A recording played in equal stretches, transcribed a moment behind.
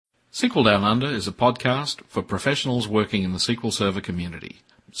SQL Down Under is a podcast for professionals working in the SQL Server community.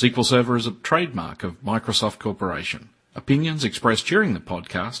 SQL Server is a trademark of Microsoft Corporation. Opinions expressed during the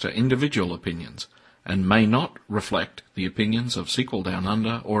podcast are individual opinions and may not reflect the opinions of SQL Down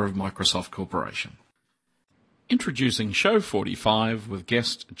Under or of Microsoft Corporation. Introducing Show 45 with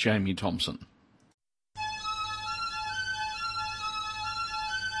guest Jamie Thomson.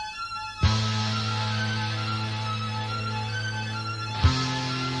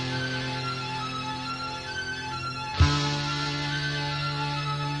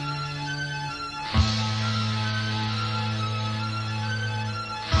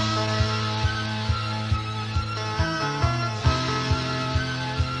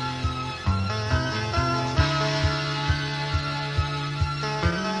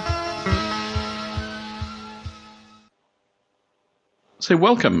 So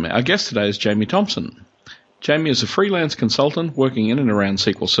welcome. Our guest today is Jamie Thomson. Jamie is a freelance consultant working in and around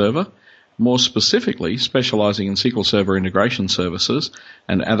SQL Server, more specifically specialising in SQL Server integration services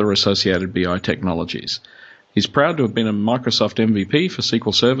and other associated BI technologies. He's proud to have been a Microsoft MVP for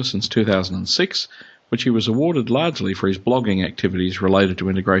SQL Server since 2006, which he was awarded largely for his blogging activities related to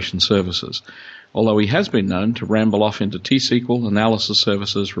integration services, although he has been known to ramble off into T-SQL, analysis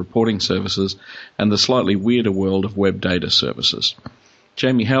services, reporting services, and the slightly weirder world of web data services.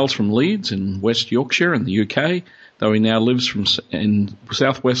 Jamie hails from Leeds in West Yorkshire in the UK, though he now lives in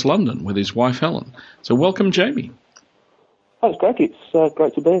southwest London with his wife Helen. So welcome, Jamie. Thanks, Greg. It's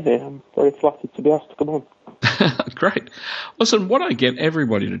great to be here. I'm very flattered to be asked to come on. Great. Listen, what I get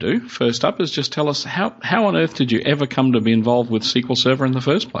everybody to do, first up, is just tell us how on earth did you ever come to be involved with SQL Server in the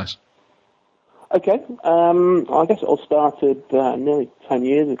first place? Okay. I guess it all started nearly 10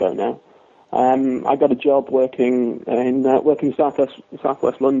 years ago now. I got a job working in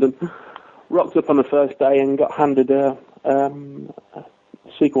southwest London. Rocked up on the first day and got handed a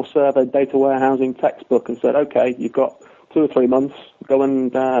SQL Server data warehousing textbook and said, "Okay, you've got 2 or 3 months. Go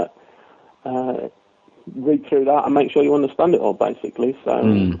and read through that and make sure you understand it all." Basically,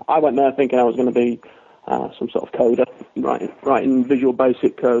 so I went there thinking I was going to be some sort of coder, writing Visual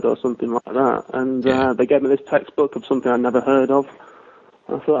Basic code or something like that. And they gave me this textbook of something I'd never heard of.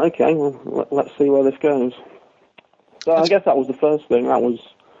 I thought, okay, well, let's see where this goes. So I guess that was the first thing. That was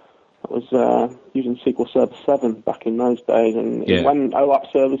using SQL Server 7 back in those days, and when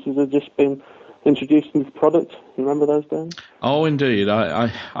OLAP services had just been introduced into the product. You remember those days? Oh, indeed.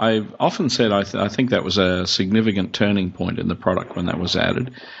 I've often said I think that was a significant turning point in the product when that was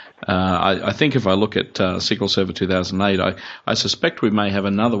added. I think if I look at SQL Server 2008, I suspect we may have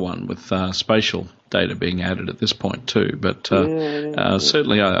another one with spatial data being added at this point too. But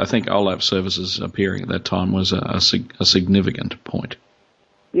certainly I think OLAP services appearing at that time was a significant point.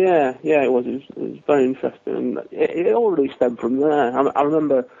 Yeah, it was. It was very interesting. And it all really stemmed from there. I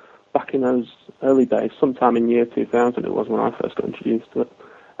remember back in those early days, sometime in year 2000 it was when I first got introduced to it.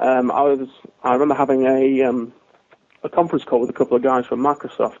 I remember having a conference call with a couple of guys from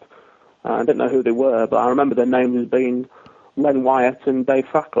Microsoft. I didn't know who they were, but I remember their names as being Len Wyatt and Dave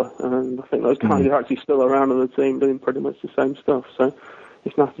Fackler, and I think those guys are actually still around on the team doing pretty much the same stuff. So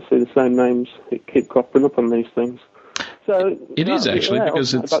it's nice to see the same names keep cropping up on these things. So it is actually,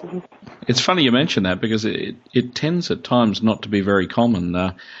 because it's funny you mention that, because it tends at times not to be very common.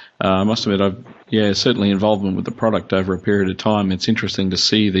 I must admit, certainly involvement with the product over a period of time. It's interesting to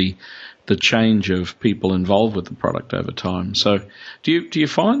see the change of people involved with the product over time. So do you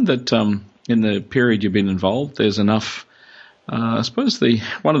find that in the period you've been involved, there's enough, I suppose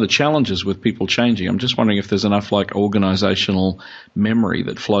one of the challenges with people changing, I'm just wondering if there's enough like organizational memory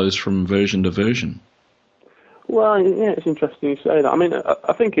that flows from version to version? Well, yeah, it's interesting you say that. I mean,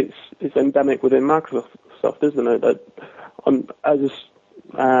 I think it's endemic within Microsoft, isn't it, that as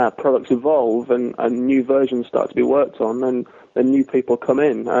products evolve and new versions start to be worked on, then new people come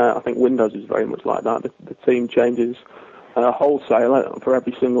in. I think Windows is very much like that. The team changes wholesale for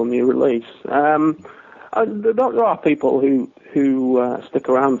every single new release. There are people who stick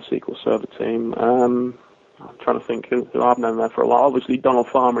around the SQL Server team. I'm trying to think who I've known there for a while. Obviously, Donald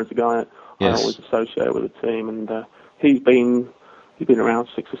Farmer is a guy I always associate with the team, and he's been around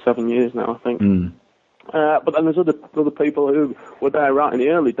 6 or 7 years now, I think. But then there's other people who were there right in the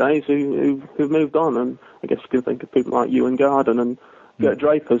early days who've moved on, and I guess you can think of people like Ewan Garden and Gert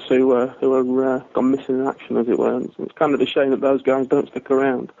Drapers who are gone missing in action, as it were. And it's kind of a shame that those guys don't stick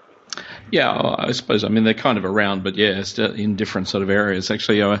around. Yeah, I suppose. I mean, they're kind of around, but in different sort of areas.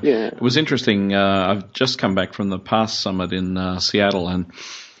 Actually, it was interesting. I've just come back from the PASS Summit in Seattle, and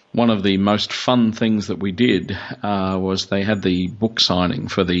one of the most fun things that we did was they had the book signing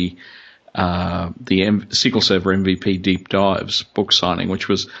for the SQL Server MVP Deep Dives book signing, which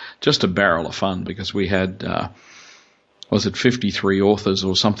was just a barrel of fun because we had, 53 authors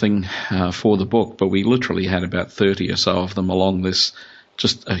or something for the book, but we literally had about 30 or so of them along this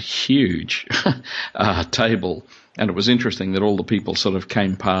just a huge table. And it was interesting that all the people sort of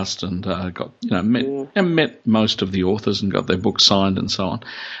came past and got, met most of the authors and got their books signed and so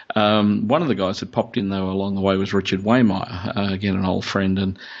on. One of the guys that popped in, though, along the way was Richard Waymeyer, again, an old friend.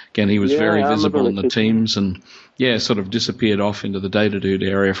 And, again, he was very visible in the teams and, sort of disappeared off into the Datadog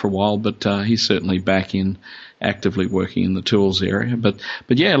area for a while, but he's certainly back in actively working in the tools area. But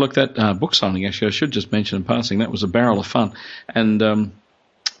yeah, look, that book signing, actually, I should just mention in passing, that was a barrel of fun. And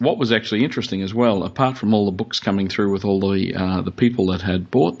what was actually interesting as well, apart from all the books coming through with all the people that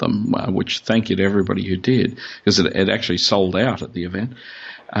had bought them, which thank you to everybody who did, because it actually sold out at the event.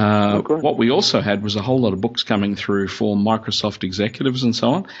 What we also had was a whole lot of books coming through for Microsoft executives and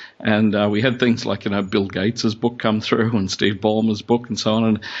so on. And we had things like, Bill Gates' book come through and Steve Ballmer's book and so on.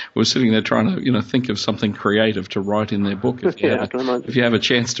 And we were sitting there trying to, think of something creative to write in their book. If you have a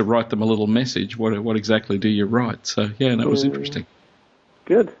chance to write them a little message, what exactly do you write? So, that was interesting.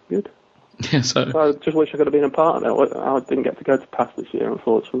 Good. Yeah, so I just wish I could have been a part of that. I didn't get to go to PASS this year,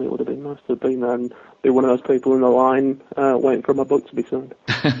 unfortunately. It would have been nice to have been there and be one of those people in the line waiting for my book to be signed.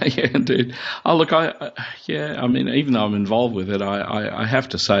 Yeah, indeed. Oh, look, even though I'm involved with it, I have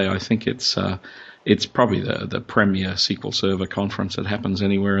to say I think it's probably the premier SQL Server conference that happens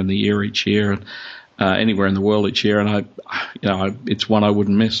anywhere in the year each year. And anywhere in the world each year, and it's one I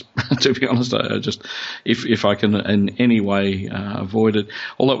wouldn't miss. To be honest, I just if I can in any way avoid it.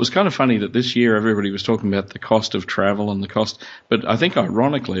 Although it was kind of funny that this year everybody was talking about the cost of travel and the cost, but I think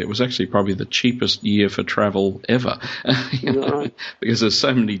ironically it was actually probably the cheapest year for travel ever. Right. Because there's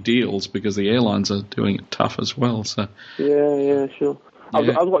so many deals because the airlines are doing it tough as well. So yeah, sure. I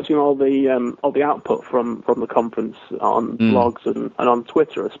was watching all the output from the conference on blogs and on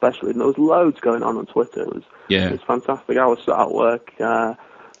Twitter especially, and there was loads going on Twitter. It was fantastic. I was sat at work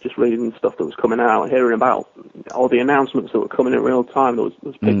just reading stuff that was coming out, hearing about all the announcements that were coming in real time. There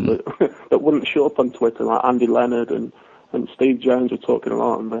was people that wouldn't show up on Twitter, like Andy Leonard and Steve Jones were talking a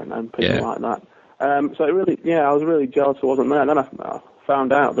lot, and people like that. So it really, I was really jealous I wasn't there. And then I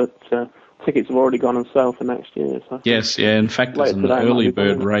found out that tickets have already gone on sale for next year. So yes, in fact, there's an early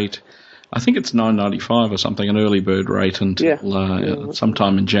bird rate. I think it's $9.95 or something, an early bird rate until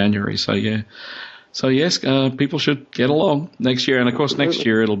sometime in January. So yes, people should get along next year. And of course, next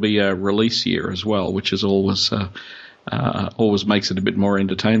year it'll be a release year as well, which is always makes it a bit more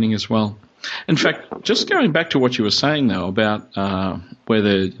entertaining as well. In fact, just going back to what you were saying though about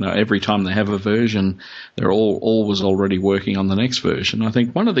whether every time they have a version, they're always already working on the next version. I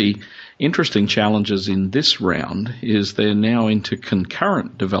think one of the interesting challenges in this round is they're now into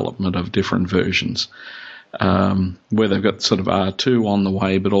concurrent development of different versions, where they've got sort of R2 on the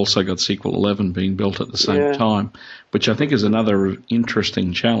way, but also got SQL 11 being built at the same time, which I think is another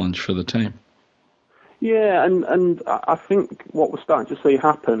interesting challenge for the team. Yeah, and I think what we're starting to see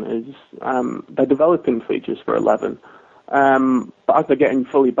happen is they're developing features for 11, but as they're getting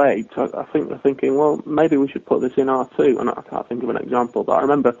fully baked, I think they're thinking, well, maybe we should put this in R2, and I can't think of an example, but I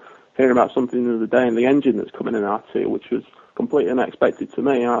remember hearing about something the other day in the engine that's coming in R2, which was completely unexpected to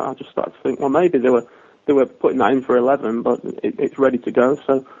me. I just started to think, well, maybe they were putting that in for 11, but it's ready to go,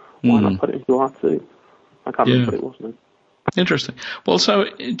 so why not put it into R2? I can't remember what it was now. Interesting. Well, so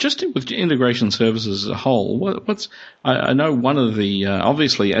just with integration services as a whole, I know one of the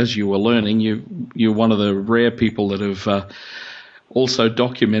obviously as you were learning, you're one of the rare people that have also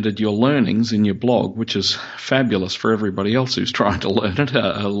documented your learnings in your blog, which is fabulous for everybody else who's trying to learn it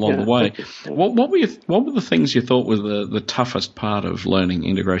along the way. What were the things you thought were the toughest part of learning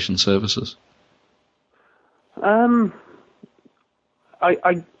integration services? I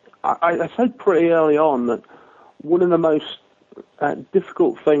said pretty early on that one of the most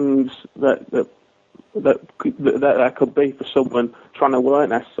difficult things that could be for someone trying to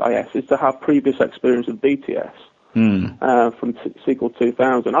learn SSIS is to have previous experience of DTS from SQL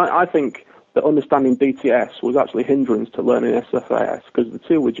 2000. I think that understanding DTS was actually a hindrance to learning SSIS because the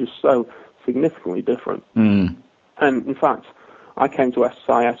two were just so significantly different. And in fact, I came to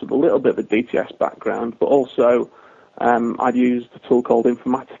SSIS with a little bit of a DTS background, but also I'd used a tool called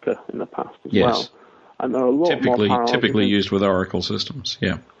Informatica in the past as well. And there are a lot more typically used with Oracle systems,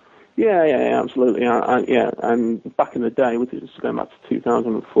 Yeah, absolutely. And back in the day, which is going back to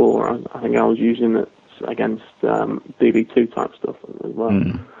 2004, I think I was using it against DB2 type stuff as well.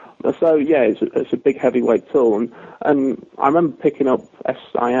 So it's a big heavyweight tool, and I remember picking up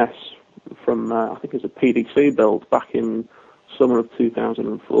SSIS from I think it was a PDC build back in summer of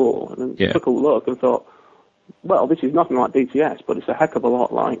 2004, and then took a look and thought, well, this is nothing like DTS, but it's a heck of a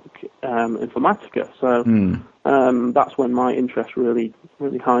lot like Informatica. So that's when my interest really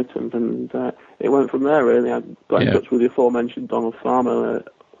heightened, and it went from there, really. I got in touch with the aforementioned Donald Farmer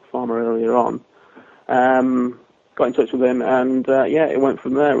earlier on. Got in touch with him, and it went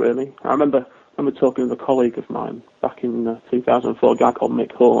from there, really. I remember talking with a colleague of mine back in 2004, a guy called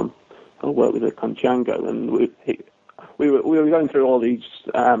Mick Horn, who worked with on Django, and we were going through all this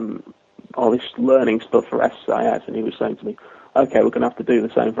learning stuff for SSIS, and he was saying to me, okay, we're going to have to do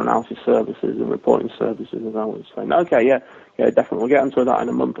the same for analysis services and reporting services. And I was saying, okay, yeah, definitely. We'll get onto that in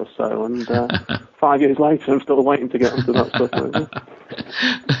a month or so. And 5 years later, I'm still waiting to get onto that stuff. Really.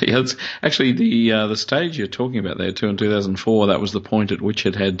 Yeah, it's actually the stage you're talking about there, too, in 2004, that was the point at which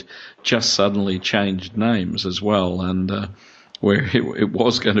it had just suddenly changed names as well, and where it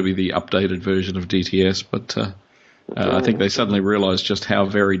was going to be the updated version of DTS, but I think they suddenly realised just how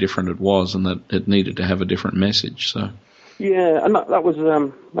very different it was and that it needed to have a different message. So. Yeah, and that was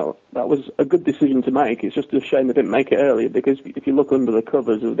a good decision to make. It's just a shame they didn't make it earlier, because if you look under the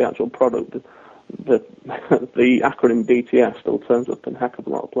covers of the actual product, the acronym DTS still turns up in a heck of a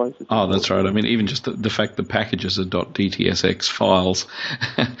lot of places. Oh, that's right. I mean, even just the fact the packages are .dtsx files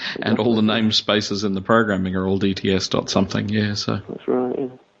and all the namespaces in the programming are all DTS something. Yeah, so. That's right, yeah.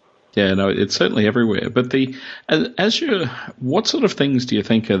 Yeah, no, it's certainly everywhere. But what sort of things do you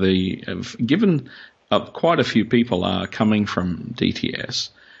think are given quite a few people are coming from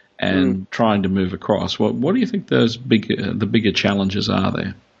DTS and trying to move across, what do you think the bigger challenges are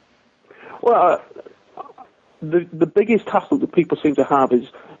there? Well, the biggest hassle that people seem to have is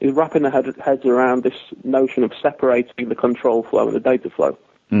wrapping their heads around this notion of separating the control flow and the data flow.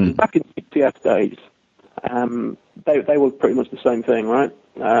 Back in DTS days, they were pretty much the same thing, right?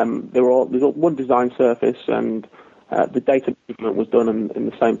 There's one design surface, and the data movement was done in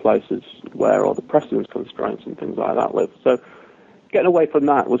the same places where all the precedence constraints and things like that live. So getting away from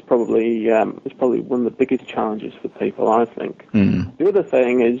that was probably one of the biggest challenges for people, I think. The other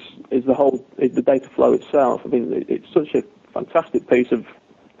thing is the data flow itself. I mean, it's such a fantastic piece of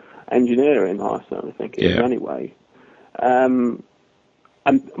engineering, I certainly think it is anyway.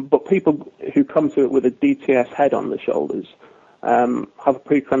 But people who come to it with a DTS head on their shoulders have a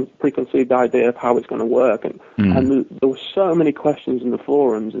preconceived idea of how it's going to work, and there were so many questions in the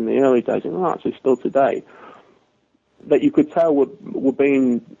forums in the early days, and actually still today, that you could tell were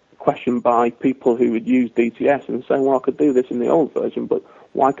being questioned by people who would use DTS and saying, well, I could do this in the old version, but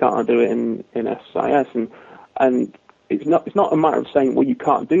why can't I do it in SSIS? And it's not a matter of saying, well, you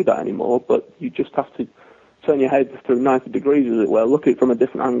can't do that anymore, but you just have to turn your head through 90 degrees, as it were, look at it from a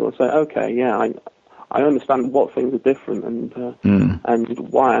different angle and say, okay, yeah, I understand what things are different and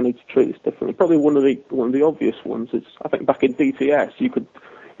why I need to treat this differently. Probably one of the obvious ones is, I think back in DTS you could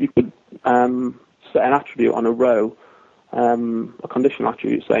set an attribute on a row, a conditional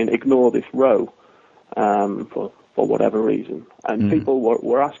attribute saying ignore this row for whatever reason, and people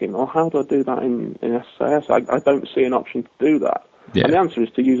were asking, oh, how do I do that in SSIS? I don't see an option to do that. Yeah. And the answer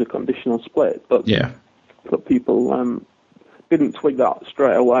is to use a conditional split, but people didn't twig that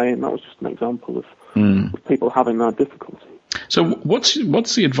straight away, and that was just an example of people having that difficulty. So what's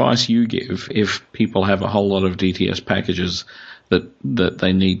the advice you give if people have a whole lot of DTS packages that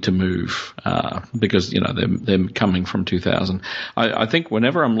they need to move because they're coming from 2000? I think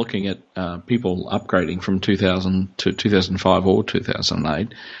whenever I'm looking at people upgrading from 2000 to 2005 or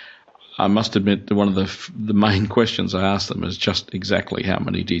 2008, I must admit that one of the main questions I ask them is just exactly how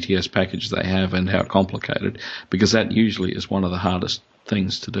many DTS packages they have and how complicated, because that usually is one of the hardest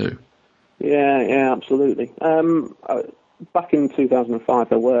things to do. Yeah, absolutely. Back in 2005,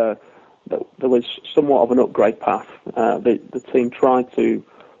 there was somewhat of an upgrade path. The team tried to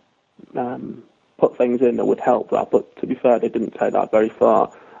put things in that would help that, but to be fair, they didn't take that very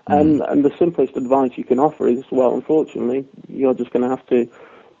far. And the simplest advice you can offer is, well, unfortunately, you're just going to have to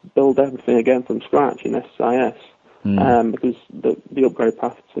build everything again from scratch in SSIS, because the upgrade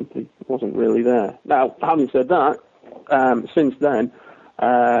path simply wasn't really there. Now, having said that, since then,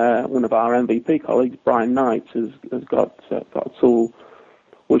 one of our MVP colleagues, Brian Knight, has got a tool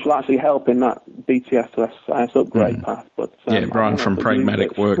which will actually help in that DTS to SSIS upgrade path. But Brian from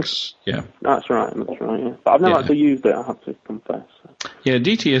Pragmatic Works. Yeah, that's right. Yeah. But I've never actually used it, I have to confess. Yeah,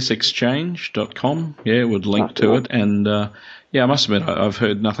 DTSexchange.com. Yeah, would link to it, and I must admit I've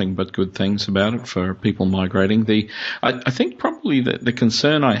heard nothing but good things about it for people migrating. I think probably the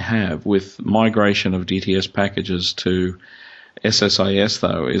concern I have with migration of DTS packages to SSIS,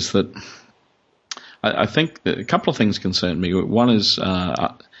 though, is that I think that a couple of things concern me. One is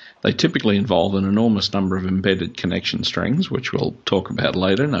They typically involve an enormous number of embedded connection strings, which we'll talk about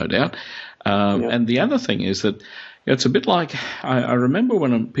later, no doubt. And the other thing is that it's a bit like, I remember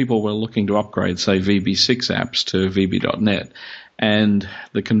when people were looking to upgrade, say, VB6 apps to VB.NET, and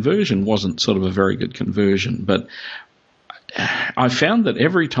the conversion wasn't sort of a very good conversion, but I found that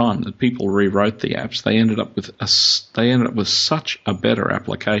every time that people rewrote the apps, they ended up with such a better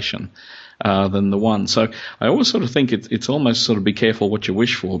application than the one. So I always sort of think it's almost sort of be careful what you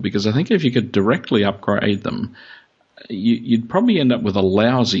wish for, because I think if you could directly upgrade them, you'd probably end up with a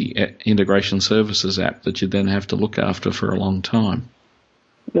lousy integration services app that you'd then have to look after for a long time.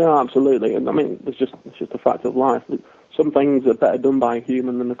 Yeah, absolutely. And I mean, it's just a fact of life. Some things are better done by a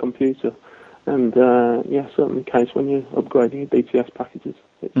human than a computer. And certainly the case when you're upgrading your DTS packages.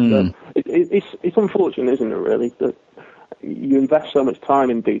 It's unfortunate, isn't it, really, that you invest so much time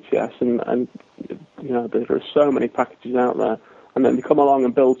in DTS and there are so many packages out there, and then you come along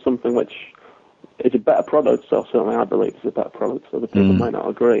and build something which is a better product. So certainly I believe it's a better product. Other people may not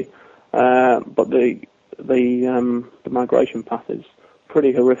agree, but the migration path is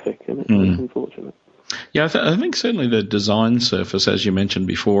pretty horrific, and it's unfortunate. Yeah, I think certainly the design surface, as you mentioned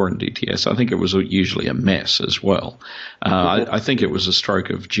before in DTS, I think it was usually a mess as well. I think it was a stroke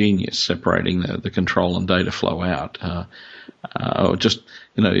of genius separating the control and data flow out.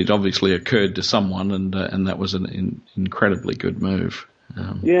 It obviously occurred to someone, and that was an incredibly good move.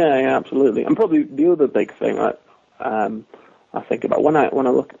 Yeah, absolutely. And probably the other big thing I think about when I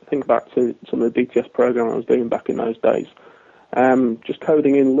think back to some of the DTS program I was doing back in those days. Just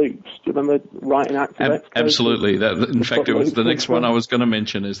coding in loops. Do you remember writing ActiveX? Absolutely. In fact, it was the next one I was going to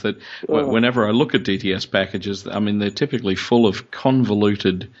mention, is that whenever I look at DTS packages, I mean, they're typically full of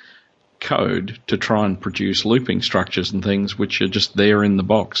convoluted code to try and produce looping structures and things which are just there in the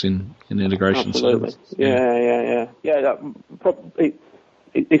box in integration service. Yeah.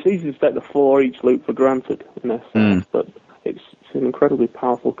 It's easy to take the for each loop for granted in SSIS, but it's an incredibly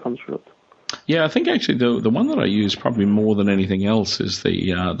powerful construct. Yeah, I think actually the one that I use probably more than anything else is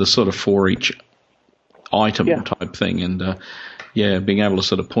the sort of for each item type thing, and being able to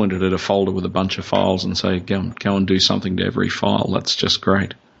sort of point it at a folder with a bunch of files and say go and do something to every file. That's just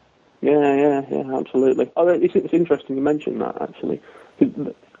great. Yeah, absolutely. It's interesting you mentioned that, actually.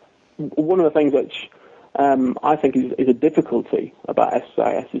 One of the things which I think is a difficulty about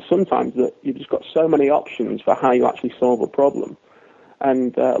SSIS is sometimes that you've just got so many options for how you actually solve a problem.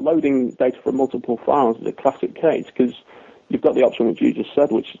 And loading data from multiple files is a classic case, because you've got the option which you just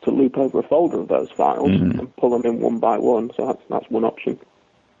said, which is to loop over a folder of those files and pull them in one by one. So that's one option.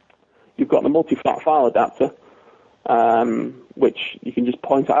 You've got the multi-file adapter, which you can just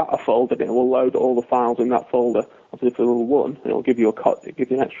point out a folder and it will load all the files in that folder as if they were one. It'll give you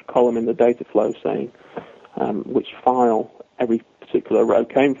an extra column in the data flow saying which file every particular row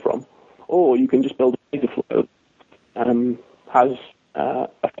came from. Or you can just build a data flow has a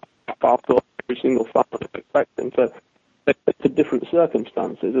file for every single file that you're expecting. So to different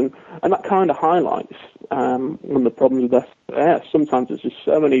circumstances, and that kind of highlights one of the problems with SSIS. Sometimes there's just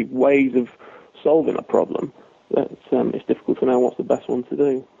so many ways of solving a problem that it's difficult to know what's the best one to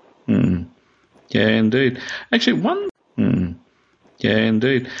do. Yeah, indeed. Actually, one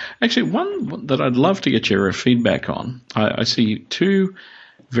that I'd love to get your feedback on. I see two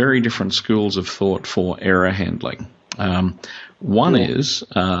very different schools of thought for error handling. One is,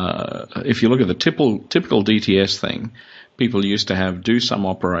 if you look at the typical DTS thing, people used to have do some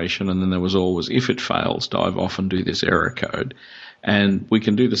operation, and then there was always, if it fails, dive off and do this error code. And we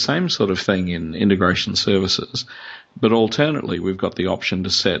can do the same sort of thing in integration services, but alternately we've got the option to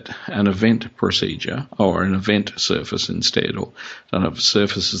set an event procedure or an event surface instead, or I don't know if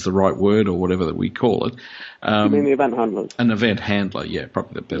surface is the right word or whatever that we call it. You mean the event handler? An event handler, yeah,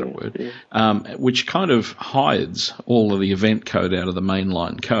 probably the better word, which kind of hides all of the event code out of the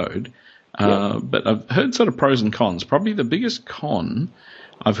mainline code. But I've heard sort of pros and cons. Probably the biggest con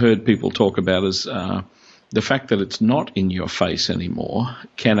I've heard people talk about is the fact that it's not in your face anymore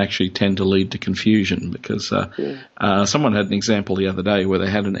can actually tend to lead to confusion, because someone had an example the other day where they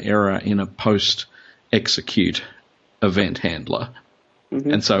had an error in a post-execute event handler.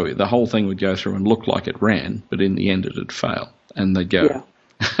 And so the whole thing would go through and look like it ran, but in the end it would fail. And they'd go,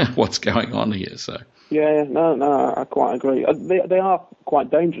 what's going on here? So no, I quite agree. They are quite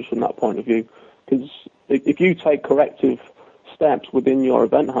dangerous from that point of view, because if you take corrective steps within your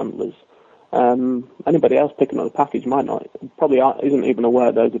event handlers, anybody else picking up the package probably isn't even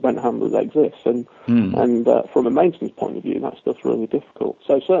aware those event handlers exist, and from a maintenance point of view, that stuff's really difficult.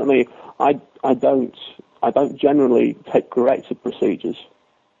 So certainly, I don't generally take corrective procedures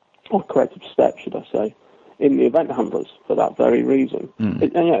or corrective steps, should I say, in the event handlers for that very reason. And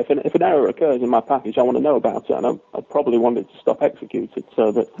yeah, if an error occurs in my package, I want to know about it, and I probably want it to stop executed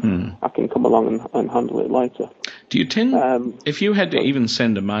so that I can come along and handle it later. Do you tend, if you had to even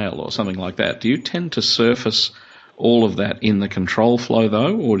send a mail or something like that, do you tend to surface all of that in the control flow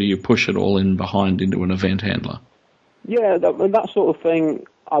though, or do you push it all in behind into an event handler? Yeah, that sort of thing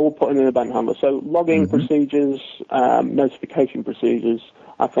I will put in an event handler. So logging procedures, notification procedures,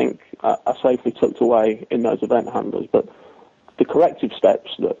 I think are safely tucked away in those event handlers. But the corrective steps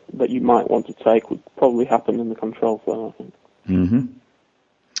that you might want to take would probably happen in the control flow, I think. Mm-hmm.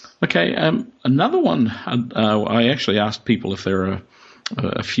 Okay, another one, I actually asked people if there are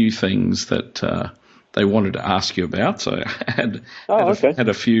a few things that they wanted to ask you about, so I had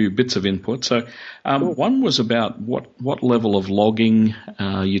a few bits of input. So one was about what level of logging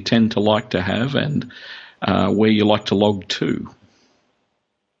you tend to like to have and where you like to log to.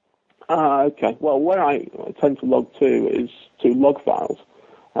 Okay. Well, where I tend to log to is to log files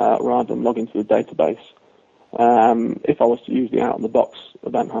rather than log into the database. If I was to use the out-of-the-box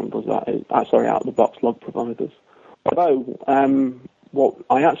event handlers, out-of-the-box log providers. Although what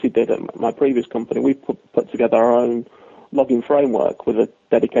I actually did at my previous company, we put together our own logging framework with a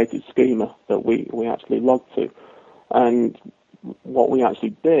dedicated schema that we actually logged to. And what we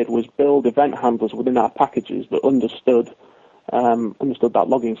actually did was build event handlers within our packages that understood that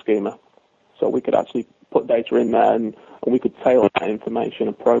logging schema. So we could actually put data in there and we could tailor that information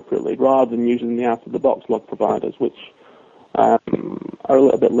appropriately rather than using the out-of-the-box log providers, which are a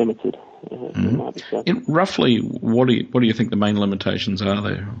little bit limited. Might be said. Roughly, what do you think the main limitations are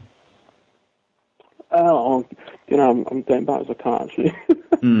there? I'm going back as I can't actually.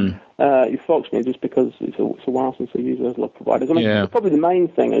 You foxed me just because it's a while since I used those log providers. I mean, probably the main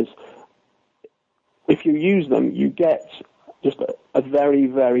thing is if you use them, you get just a very,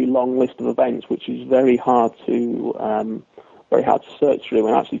 very long list of events, which is very hard to search through,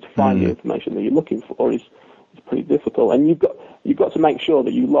 and actually to find the information that you're looking for is pretty difficult. And you've got to make sure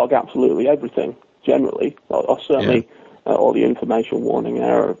that you log absolutely everything generally, or certainly all the information, warning,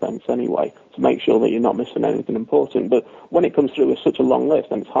 error events anyway, to make sure that you're not missing anything important. But when it comes through with such a long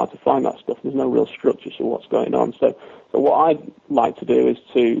list, then it's hard to find that stuff. There's no real structure to what's going on. So what I'd like to do is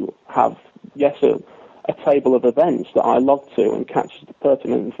to have a table of events that I log to and catches the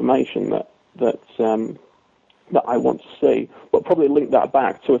pertinent information that I want to see, but probably link that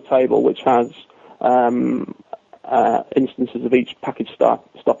back to a table which has instances of each package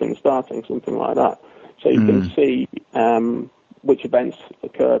stopping and starting, something like that. So you can see which events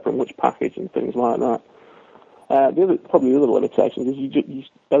occur from which package and things like that. The other limitations is you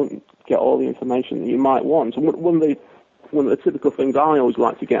just don't get all the information that you might want. And one of the typical things I always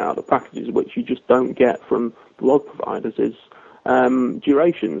like to get out of packages, which you just don't get from the log providers, is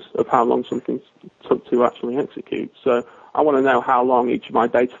durations of how long something took to actually execute. So I want to know how long each of my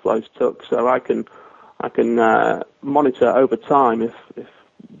data flows took, so I can monitor over time if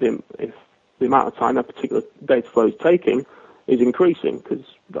the amount of time that particular data flow is taking is increasing, because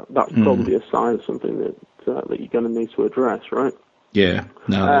that's probably a sign of something that you're going to need to address, right? Yeah,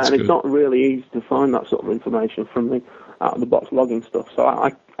 no, that's and good. It's not really easy to find that sort of information from the out-of-the-box logging stuff. So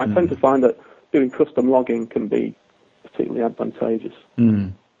I tend to find that doing custom logging can be particularly advantageous.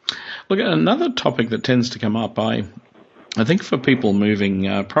 Look, another topic that tends to come up, I think for people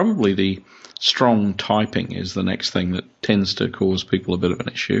moving, probably the strong typing is the next thing that tends to cause people a bit of an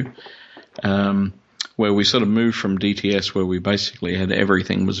issue, where we sort of moved from DTS, where we basically had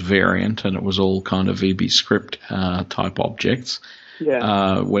everything was variant and it was all kind of VB script type objects,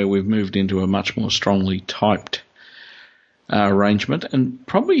 where we've moved into a much more strongly typed arrangement. And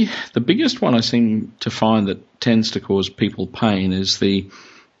probably the biggest one I seem to find that tends to cause people pain is the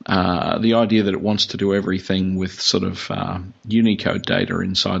idea that it wants to do everything with sort of Unicode data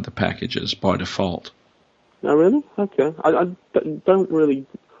inside the packages by default. Oh, really? Okay. I don't really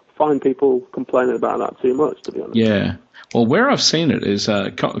find people complaining about that too much, to be honest. Yeah. Well, where I've seen it is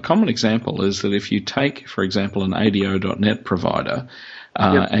a common example is that if you take, for example, an ADO.NET provider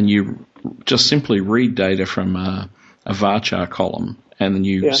and you just simply read data from a varchar column and then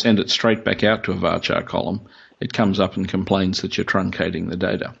you send it straight back out to a varchar column, it comes up and complains that you're truncating the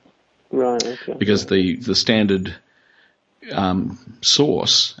data. Right, okay. Because the standard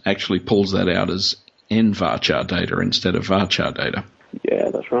source actually pulls that out as nvarchar data instead of varchar data. Yeah,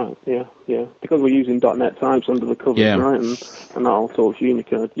 that's right. Yeah. Because we're using .NET types under the covers, right? And that all talks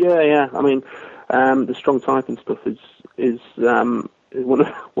Unicode. Yeah. I mean, the strong typing stuff is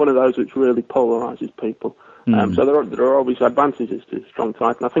one of those which really polarizes people. So there are obviously advantages to strong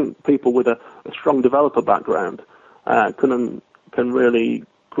typing. I think people with a strong developer background can really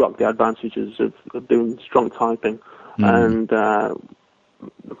grok the advantages of doing strong typing, and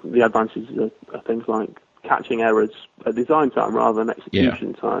the advantages are things like catching errors at design time rather than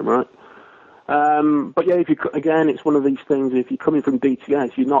execution time, right? But yeah, it's one of these things. If you're coming from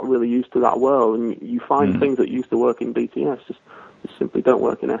DTS, you're not really used to that world, and you find things that used to work in DTS just simply don't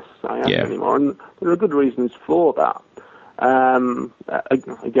work in SSIS anymore. And there are good reasons for that.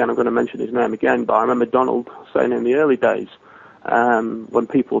 Again, I'm going to mention his name again, but I remember Donald saying in the early days, when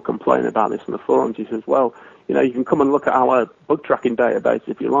people complain about this in the forums, he says, well, you can come and look at our bug tracking database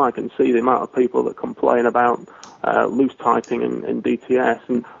if you like and see the amount of people that complain about loose typing in DTS.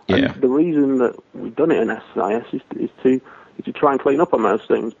 And the reason that we've done it in SSIS is to try and clean up on those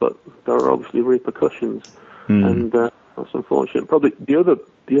things, but there are obviously repercussions, and that's unfortunate. Probably the other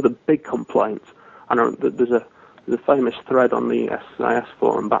big complaint, I know that there's a famous thread on the SSIS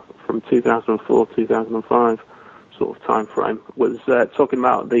forum back from 2004, 2005 sort of time frame, was talking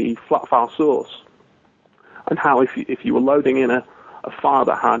about the flat file source, and how if you were loading in a file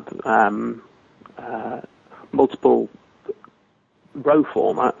that had multiple row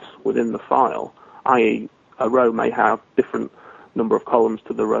formats within the file, i.e. a row may have different number of columns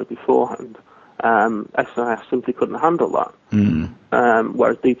to the row beforehand, SSIS simply couldn't handle that,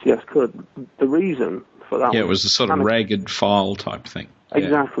 whereas DTS could. The reason for that it was a sort of ragged file type thing.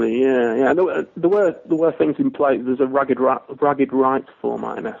 Exactly, yeah. There were things in place. There's a ragged write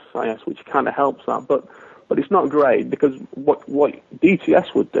format in SSIS, which kind of helps that, but it's not great, because what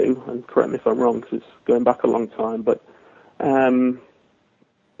DTS would do, and correct me if I'm wrong because it's going back a long time, but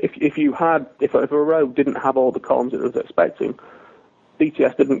if a row didn't have all the columns it was expecting,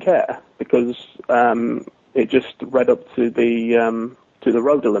 DTS didn't care, because it just read up to the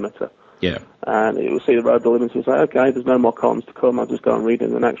row delimiter. Yeah. And it will see the row delimiter and say, okay, there's no more columns to come, I'll just go and read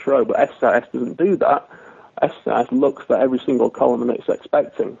in the next row. But SSIS doesn't do that. SSIS looks at every single column that it's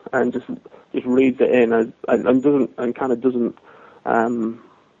expecting and just reads it in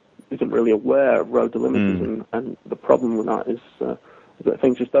isn't really aware of row delimiters, and the problem with that is that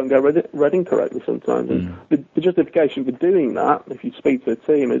things just don't go read incorrectly sometimes. And the justification for doing that, if you speak to the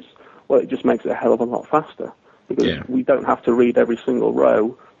team, is, well, it just makes it a hell of a lot faster, because we don't have to read every single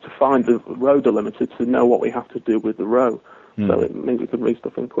row to find the row delimiter to know what we have to do with the row. So it means we can read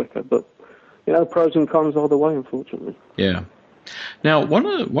stuff in quicker. But, pros and cons all the way, unfortunately. Yeah. Now,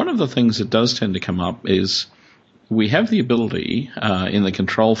 one of the things that does tend to come up is we have the ability in the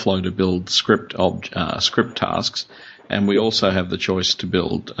control flow to build script tasks, and we also have the choice to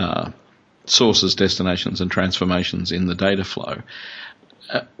build sources, destinations, and transformations in the data flow.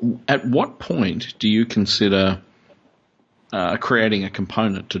 At what point do you consider creating a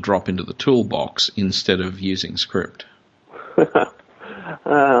component to drop into the toolbox instead of using script?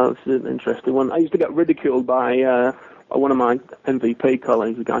 That's an interesting one. I used to get ridiculed by one of my MVP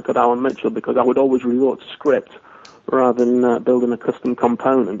colleagues, a guy called Alan Mitchell, because I would always resort to script rather than building a custom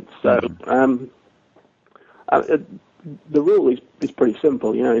component. So the rule is pretty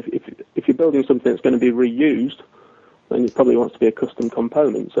simple. If you're building something that's going to be reused, then it probably wants to be a custom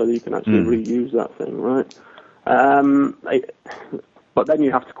component so that you can actually reuse that thing, right? But then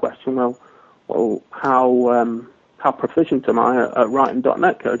you have to question, well, how proficient am I at writing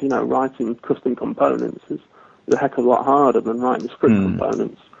 .NET code? Writing custom components is a heck of a lot harder than writing script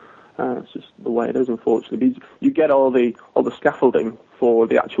components. It's just the way it is, unfortunately. You get all the scaffolding for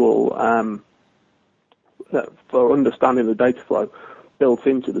the actual for understanding the data flow built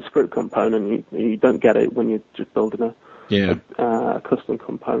into the script component. You don't get it when you're just building a custom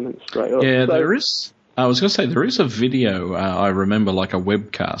component straight up. Yeah, there is. I was going to say, there is a video, I remember, like a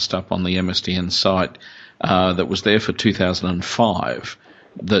webcast up on the MSDN site that was there for 2005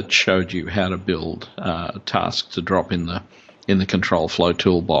 that showed you how to build tasks to drop in the control flow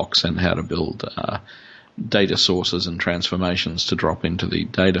toolbox, and how to build data sources and transformations to drop into the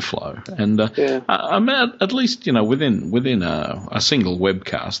data flow. And at least, within a single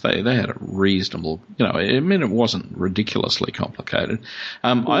webcast, they had a reasonable, it wasn't ridiculously complicated.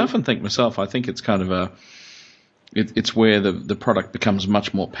 I often think myself, I think it's kind of it's where the product becomes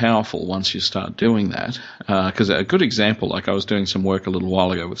much more powerful once you start doing that. Because a good example, like I was doing some work a little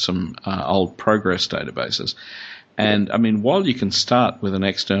while ago with some old Progress databases. And, I mean, while you can start with an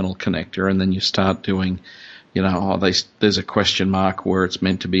external connector and then you start doing, there's a question mark where it's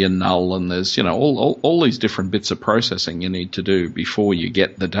meant to be a null, and there's, all these different bits of processing you need to do before you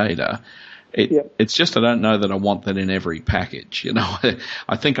get the data. It's just, I don't know that I want that in every package.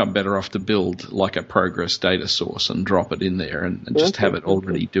 I think I'm better off to build like a Progress data source and drop it in there and just have it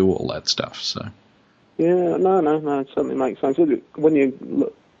already do all that stuff. So. Yeah, no, it certainly makes sense. When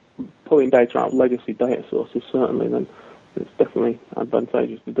you pulling data out of legacy data sources, certainly, then it's definitely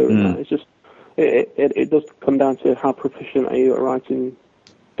advantageous to doing that. It's just it does come down to how proficient are you at writing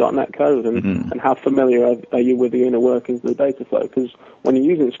 .NET code and how familiar are you with the inner workings of the data flow. Because when you're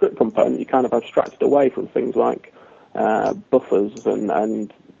using a script component, you kind of abstracted away from things like buffers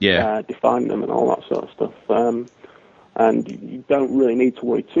and define them and all that sort of stuff. And you don't really need to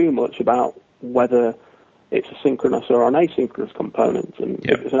worry too much about whether it's a synchronous or an asynchronous component. And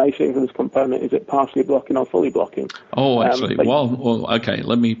if it's an asynchronous component, is it partially blocking or fully blocking? Oh, actually, okay,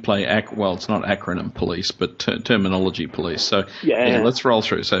 let me play, it's not acronym police, but terminology police. So, let's roll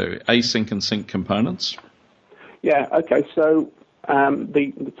through. So, async and sync components? Yeah, okay, so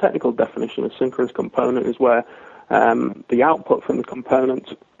the technical definition of synchronous component is where the output from the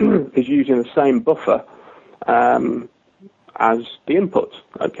component is using the same buffer as the input.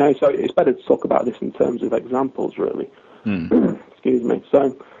 Okay, so it's better to talk about this in terms of examples, really. Excuse me.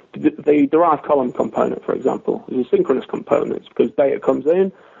 So the derived column component, for example, is a synchronous component because data comes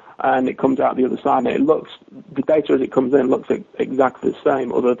in and it comes out the other side, and the data as it comes in looks exactly the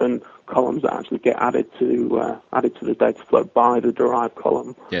same, other than columns that actually get added to the data flow by the derived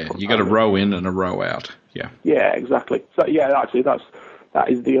column. Yeah, you got a row in and a row out. Yeah. Yeah, exactly. So actually that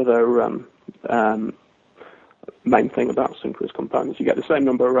is the other main thing about synchronous components. You get the same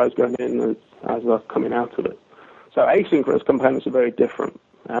number of rows going in as are coming out of it. So asynchronous components are very different.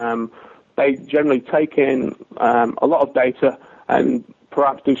 They generally take in a lot of data and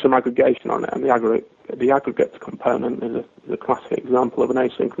perhaps do some aggregation on it. And the aggregate component is a classic example of an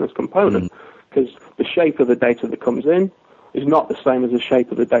asynchronous component, because the shape of the data that comes in is not the same as the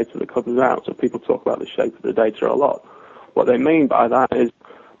shape of the data that comes out. So people talk about the shape of the data a lot. What they mean by that is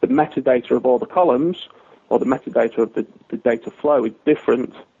the metadata of all the columns, or the metadata of the data flow, is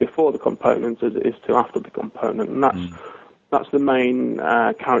different before the component as it is to after the component. And that's the main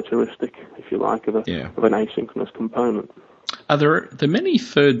characteristic, if you like, of an asynchronous component. Are there many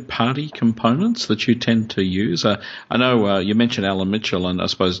third-party components that you tend to use? I know you mentioned Alan Mitchell, and I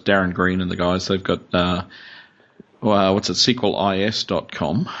suppose Darren Green and the guys, they've got,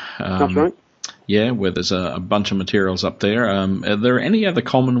 SQLIS.com. That's right. Yeah, where there's a bunch of materials up there. Are there any other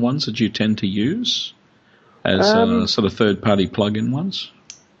common ones that you tend to use as sort of third-party plug-in ones?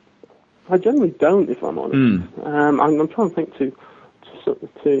 I generally don't, if I'm honest. I'm trying to think to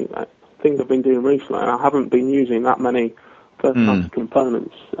things I've been doing recently, and I haven't been using that many third-party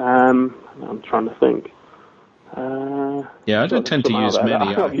components. I'm trying to think. I don't tend to use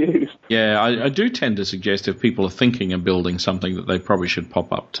many. I do tend to suggest if people are thinking of building something that they probably should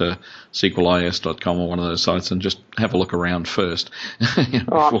pop up to SQLIS.com or one of those sites and just have a look around first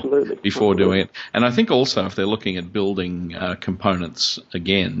before doing it. And I think also if they're looking at building components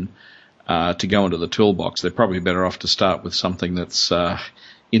again to go into the toolbox, they're probably better off to start with something that's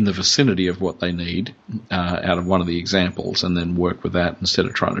in the vicinity of what they need out of one of the examples, and then work with that instead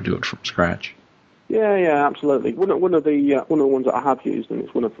of trying to do it from scratch. Yeah, absolutely. One of the ones that I have used, and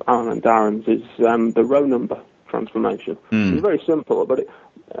it's one of Alan and Darren's, is the row number transformation. It's very simple, but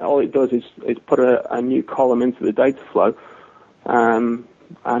all it does is put a new column into the data flow, and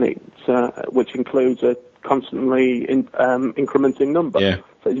which includes a constantly incrementing number. Yeah.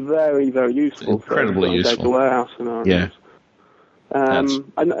 So it's very, very useful for data warehouse scenarios. Yeah. And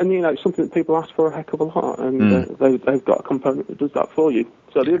it's something that people ask for a heck of a lot, and they've got a component that does that for you.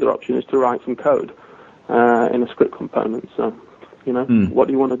 So the other option is to write some code in a script component. So, what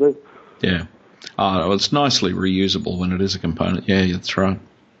do you want to do? Yeah. Well, it's nicely reusable when it is a component. Yeah, that's right.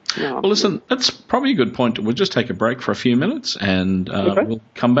 Yeah, well, listen, that's probably a good point. We'll just take a break for a few minutes, and we'll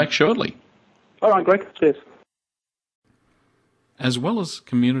come back shortly. All right, Greg. Cheers. As well as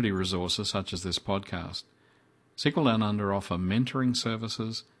community resources such as this podcast, SQL Down Under offer mentoring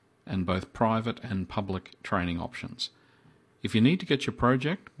services and both private and public training options. If you need to get your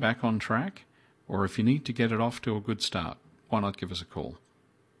project back on track, or if you need to get it off to a good start, why not give us a call?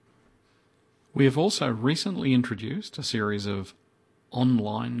 We have also recently introduced a series of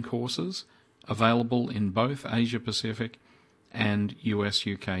online courses available in both Asia Pacific and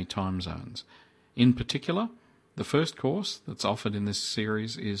US-UK time zones. In particular, the first course that's offered in this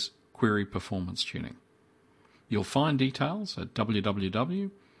series is Query Performance Tuning. You'll find details at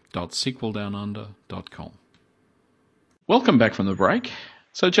www.sqldownunder.com. Welcome back from the break.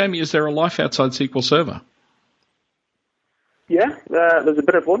 So, Jamie, is there a life outside SQL Server? Yeah, there's a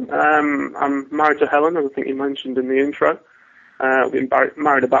bit of one. I'm married to Helen, as I think you mentioned in the intro. We've been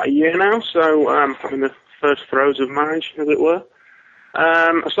married about a year now, so I'm in the first throes of marriage, as it were.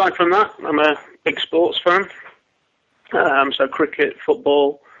 Aside from that, I'm a big sports fan. So cricket,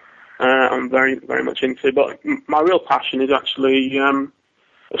 football, I'm very, very much into. But my real passion is actually a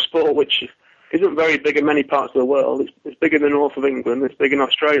sport which isn't very big in many parts of the world. It's big in the north of England. It's big in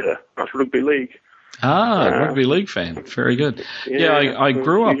Australia. That's rugby league. Rugby league fan. Very good. Yeah, I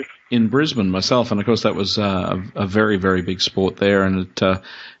grew up in Brisbane myself, and of course that was a very, very big sport there, and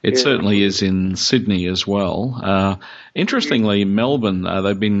it certainly is in Sydney as well. Interestingly, Melbourne,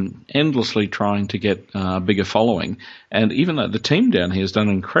 they've been endlessly trying to get a bigger following, and even though the team down here has done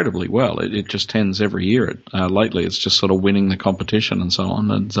incredibly well, it just tends every year. Lately, it's just sort of winning the competition and so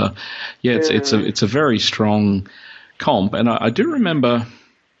on, and it's a very strong comp, and I do remember.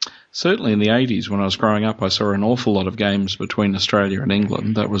 Certainly in the 80s when I was growing up, I saw an awful lot of games between Australia and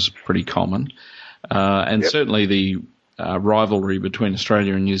England. That was pretty common. And certainly the rivalry between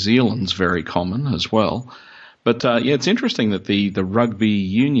Australia and New Zealand's very common as well. But, it's interesting that the rugby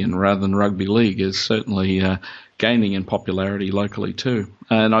union rather than rugby league is certainly gaining in popularity locally too.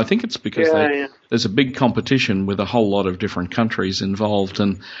 And I think it's because there's a big competition with a whole lot of different countries involved.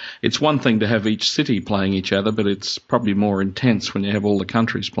 And it's one thing to have each city playing each other, but it's probably more intense when you have all the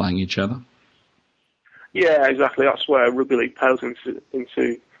countries playing each other. Yeah, exactly. That's where rugby league pales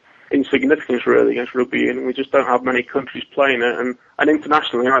into insignificance really against rugby union. We just don't have many countries playing it. And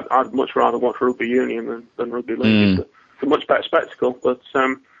internationally, I'd much rather watch rugby union than rugby league. It's a much better spectacle. But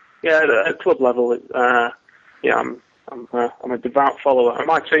at club level, I'm a devout follower, and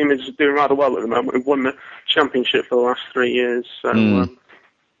my team is doing rather well at the moment. We've won the championship for the last 3 years, so I'm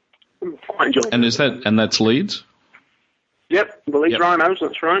quite enjoying it. And that's Leeds? Yep, the Leeds Rhinos,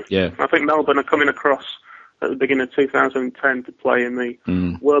 that's right. Yeah. I think Melbourne are coming across at the beginning of 2010 to play in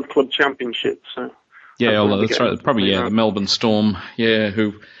the World Club Championship. So that's right. Probably the Melbourne Storm,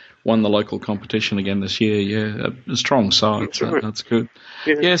 who won the local competition again this year. A strong side, so that's good.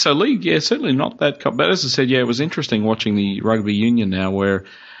 Yeah, so league, certainly not that. But as I said, it was interesting watching the rugby union now, where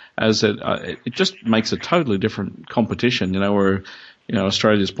it just makes a totally different competition. Where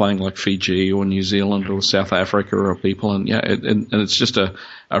Australia's playing like Fiji or New Zealand or South Africa or people, and it's just a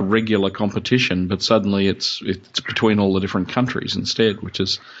regular competition, but suddenly it's between all the different countries instead, which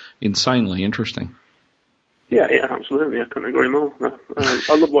is insanely interesting. Yeah, absolutely. I couldn't agree more.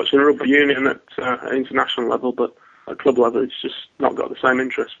 I love watching rugby union at international level, but at club level, it's just not got the same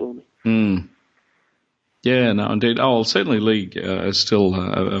interest for me. Yeah, no, indeed. Certainly league is still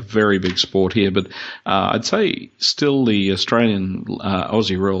a very big sport here, but I'd say still the Australian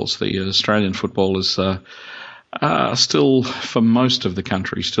Aussie rules, the Australian football is still, for most of the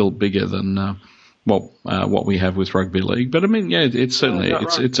country, still bigger than what we have with rugby league. But I mean, it's certainly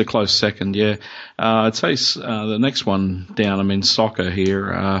it's a close second. I'd say the next one down. I mean, soccer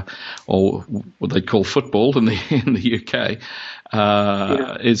here, or what they call football in the UK,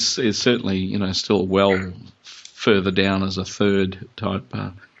 is certainly still well further down as a third type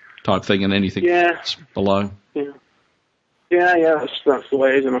thing, and anything below. Yeah, that's the way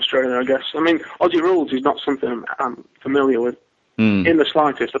it is in Australia, I guess. I mean, Aussie rules is not something I'm familiar with in the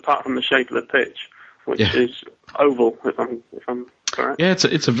slightest, apart from the shape of the pitch, which is oval, if I'm correct. Yeah,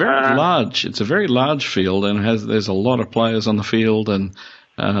 it's a very large field, and there's a lot of players on the field and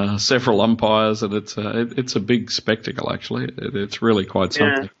several umpires, and it's a big spectacle actually. It's really quite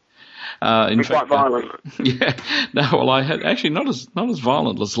something. In fact, quite violent. I had actually not as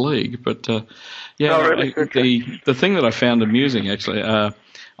violent as league, but really? the thing that I found amusing actually,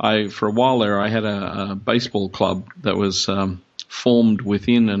 for a while there I had a baseball club that was formed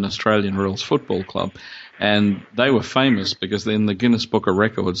within an Australian rules football club, and they were famous because in the Guinness Book of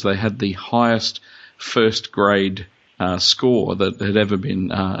Records they had the highest first grade score that had ever been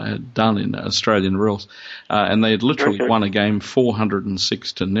done in Australian rules, and they had literally won a game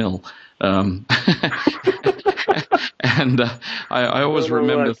 406-0. And I always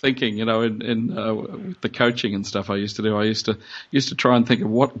remember thinking, with the coaching and stuff I used to do, I used to try and think of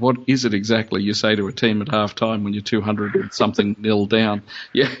what is it exactly you say to a team at half time when you're 200-something nil down.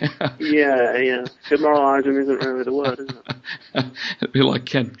 Yeah. Demoralising isn't really the word, is it? It'd be like,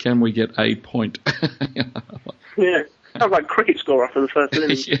 can we get a point? Yeah. Sounds like cricket score after the first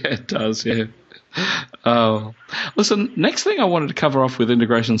inning. Yeah, it does, yeah. Listen, next thing I wanted to cover off with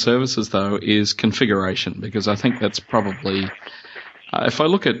integration services, though, is configuration, because I think that's probably, if I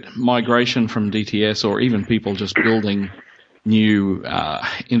look at migration from DTS or even people just building new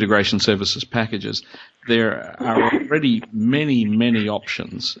integration services packages, there are already many, many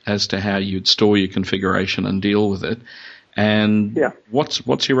options as to how you'd store your configuration and deal with it. And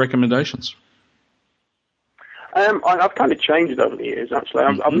what's your recommendations? I've kind of changed over the years, actually.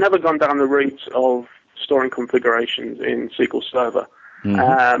 I've never gone down the route of storing configurations in SQL Server.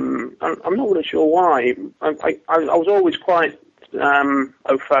 I'm not really sure why. I was always quite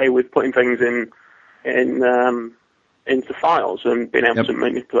au fait with putting things in into files and being able to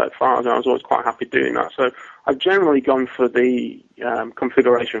manipulate files, and I was always quite happy doing that. So I've generally gone for the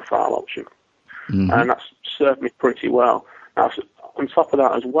configuration file option, and that's served me pretty well. Now, on top of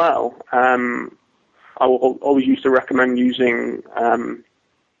that as well, I always used to recommend using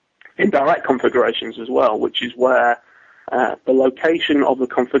indirect configurations as well, which is where the location of the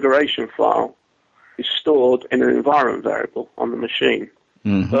configuration file is stored in an environment variable on the machine.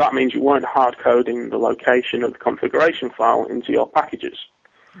 So that means you weren't hard coding the location of the configuration file into your packages,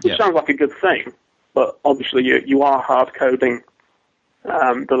 which sounds like a good thing, but obviously you are hard coding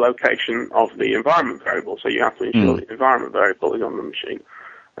the location of the environment variable, so you have to ensure the environment variable is on the machine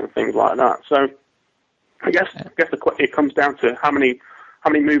and things like that. So I guess it comes down to how many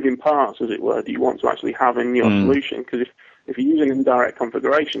moving parts, as it were, do you want to actually have in your solution? Because if you're using indirect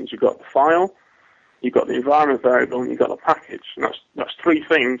configurations, you've got the file, you've got the environment variable, and you've got the package. And that's three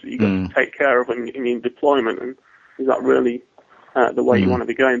things that you've got to take care of in your deployment. And is that really the way you want to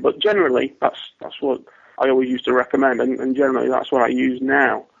be going? But generally, that's what I always used to recommend, and generally that's what I use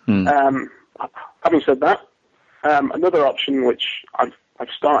now. Having said that, another option which I've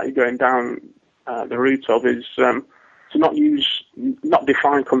started going down the route of is to not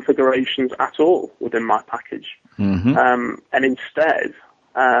define configurations at all within my package, and instead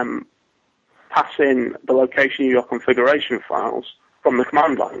pass in the location of your configuration files from the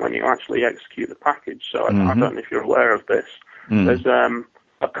command line when you actually execute the package. So I don't know if you're aware of this. There's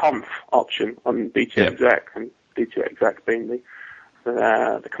a conf option on DTExec, and DTExec being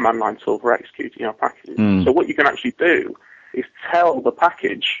the command line tool for executing your packages. So what you can actually do is tell the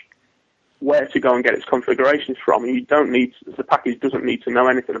package where to go and get its configurations from. And the package doesn't need to know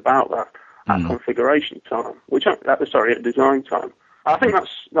anything about that at configuration time, at design time. I think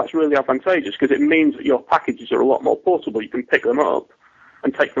that's really advantageous because it means that your packages are a lot more portable. You can pick them up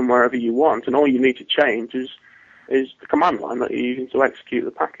and take them wherever you want, and all you need to change is the command line that you're using to execute the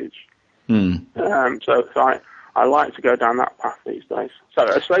package. So I like to go down that path these days. So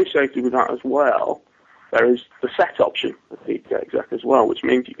associated with that as well, there is the set option of DTExec as well, which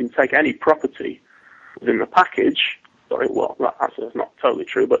means you can take any property within the package. That's not totally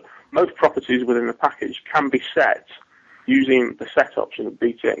true, but most properties within the package can be set using the set option of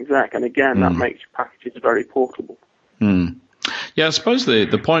DTExec, and again, that makes your packages very portable. Yeah, I suppose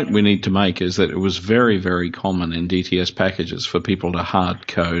the point we need to make is that it was very, very common in DTS packages for people to hard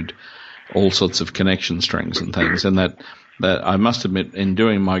code all sorts of connection strings and things, and that I must admit, in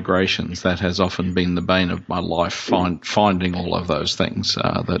doing migrations, that has often been the bane of my life, finding all of those things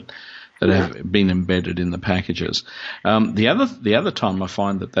that have been embedded in the packages. The other time I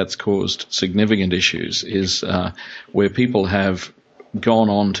find that's caused significant issues is where people have gone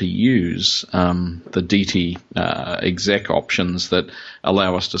on to use the DT exec options that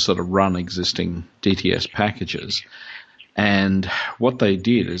allow us to sort of run existing DTS packages. And what they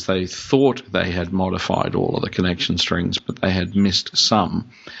did is they thought they had modified all of the connection strings, but they had missed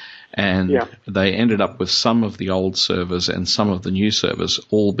some. And they ended up with some of the old servers and some of the new servers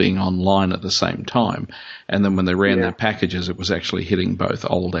all being online at the same time. And then when they ran their packages, it was actually hitting both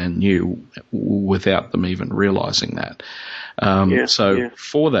old and new without them even realizing that.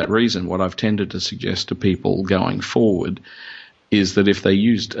 For that reason, what I've tended to suggest to people going forward is that if they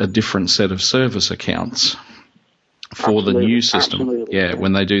used a different set of service accounts for the new system,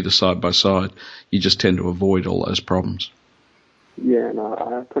 when they do the side-by-side, you just tend to avoid all those problems. Yeah, no,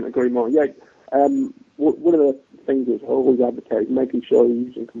 I couldn't agree more. Yeah, one of the things that's always advocated is making sure you're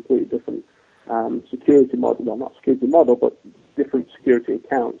using completely different security model, well, not security model, but different security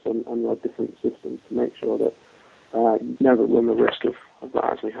accounts on your different systems to make sure that you never run the risk of that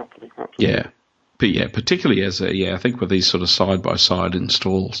actually happening. Absolutely. But particularly I think with these sort of side-by-side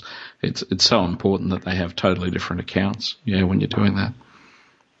installs, it's so important that they have totally different accounts, when you're doing that.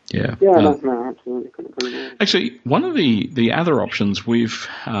 No, absolutely. Couldn't agree more. Actually, one of the other options we've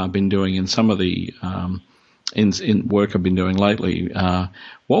been doing in some of the in work I've been doing lately,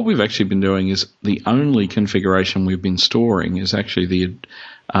 what we've actually been doing is the only configuration we've been storing is actually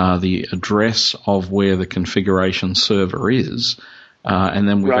the address of where the configuration server is, and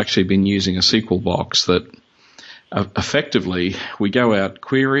then we've actually been using a SQL box that effectively we go out,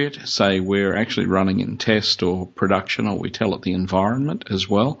 query it, say we're actually running in test or production, or we tell it the environment as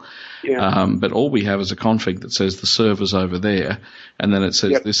well. But all we have is a config that says the server's over there, and then it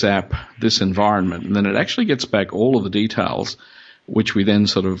says this app, this environment, and then it actually gets back all of the details, which we then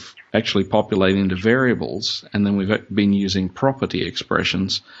sort of actually populate into variables, and then we've been using property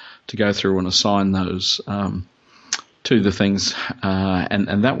expressions to go through and assign those to the things,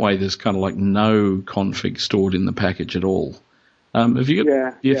 and that way there's kind of like no config stored in the package at all. Do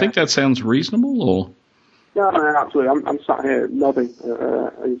you think that sounds reasonable, or? No, absolutely. I'm sat here nodding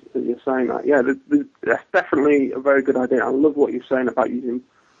as you're saying that. Yeah, that's definitely a very good idea. I love what you're saying about using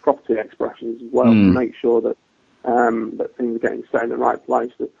property expressions as well to make sure that that things are getting set in the right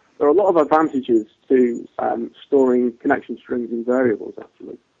place. There are a lot of advantages to storing connection strings in variables,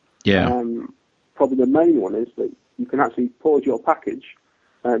 actually. Yeah. Probably the main one is that you can actually pause your package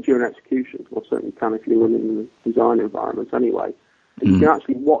during execution, or certainly can if you're running in the design environment anyway. And you can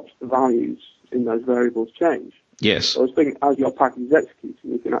actually watch the values in those variables change. Yes. So as your package is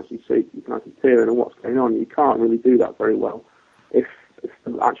executing, you can actually peer in on what's going on. You can't really do that very well if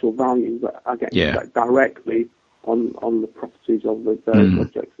the actual values are getting set directly on the properties of the various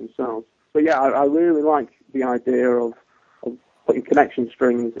objects themselves. But yeah, I really like the idea of putting connection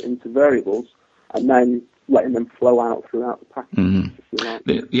strings into variables and then letting them flow out throughout the package.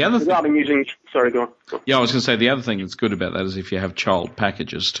 The other thing, sorry, go on. Yeah, I was going to say the other thing that's good about that is if you have child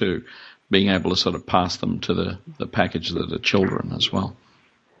packages too, being able to sort of pass them to the package that are children as well.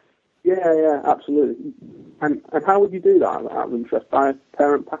 Yeah, absolutely. And how would you do that out of interest? By a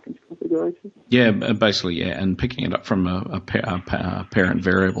parent package configuration? Yeah, basically, yeah, and picking it up from a parent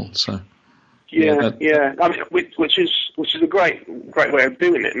variable. So. Yeah. I mean, which is a great way of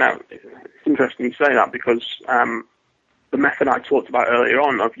doing it. Now, it's interesting you say that because the method I talked about earlier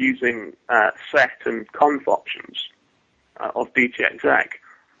on of using set and conf options of DTexec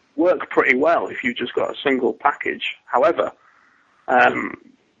work pretty well if you've just got a single package. However,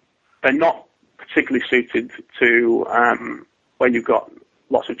 they're not particularly suited to when you've got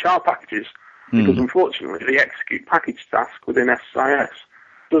lots of child packages because unfortunately the execute package task within SSIS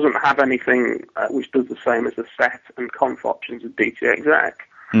doesn't have anything which does the same as the set and conf options of DTexec.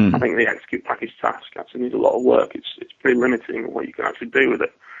 I think the execute package task actually needs a lot of work. It's pretty limiting what you can actually do with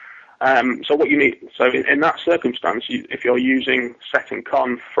it. So what you need, in that circumstance, if you're using set and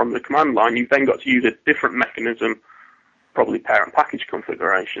conf from the command line, you've then got to use a different mechanism, probably parent package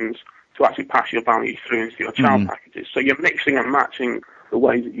configurations, to actually pass your values through into your child packages. So you're mixing and matching the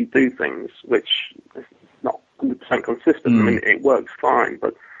ways that you do things, which is not 100% consistent. I mean, it works fine,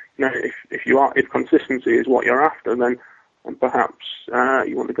 but if consistency is what you're after, then perhaps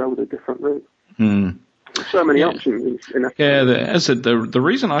you want to go with a different route. There's so many options in a as I said, the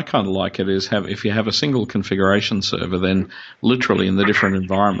reason I kind of like it is if you have a single configuration server, then literally in the different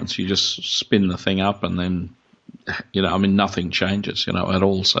environments you just spin the thing up and then nothing changes at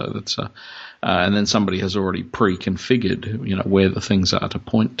all. So that's and then somebody has already pre-configured where the things are to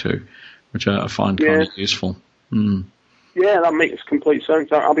point to, which I find kind of useful. Yeah, that makes complete sense.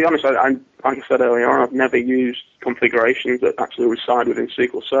 I'll be honest, like I said earlier on, I've never used configurations that actually reside within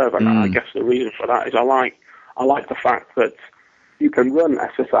SQL Server, and I guess the reason for that is I like the fact that you can run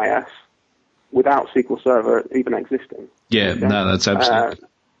SSIS without SQL Server even existing. Yeah, no, that's absolutely.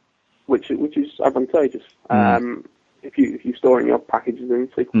 Which is advantageous. If you're storing your packages in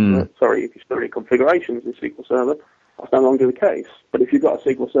SQL, if you're storing configurations in SQL Server, that's no longer the case. But if you've got a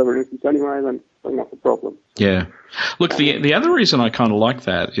SQL Server instance anyway, then that's a problem. Yeah. Look, the other reason I kind of like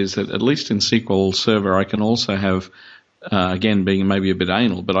that is that at least in SQL Server I can also have, again, being maybe a bit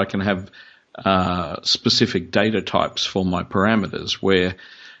anal, but I can have specific data types for my parameters where,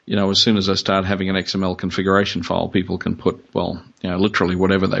 as soon as I start having an XML configuration file, people can put, literally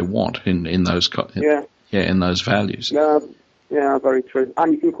whatever they want in those in those values. Yeah, very true.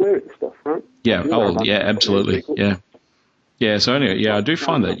 And you can query the stuff, right? Yeah. Absolutely. Yeah. Yeah. So anyway, I do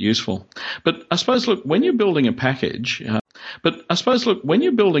find that useful. But I suppose, look, when you're building a package,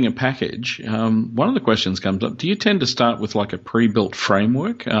 one of the questions comes up: do you tend to start with like a pre-built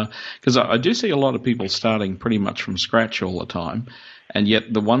framework? Because I do see a lot of people starting pretty much from scratch all the time, and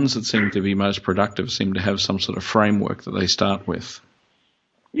yet the ones that seem to be most productive seem to have some sort of framework that they start with.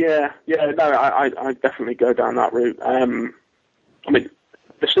 Yeah. No, I definitely go down that route. I mean,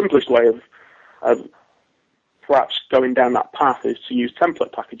 the simplest way of perhaps going down that path is to use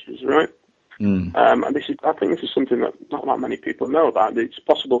template packages, right? And I think this is something that not that many people know about. It's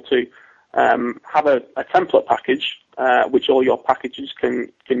possible to have a template package which all your packages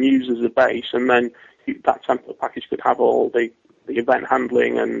can use as a base, and then that template package could have all the event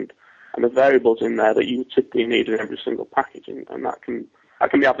handling and the variables in there that you would typically need in every single package, and that can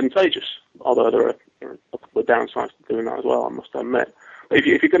be advantageous, although there are a couple of downsides to doing that as well, I must admit. But if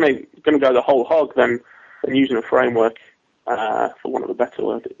you're going to go the whole hog, then using a framework, for want of a better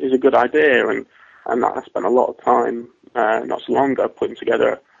word, is a good idea. And I spent a lot of time not so long ago putting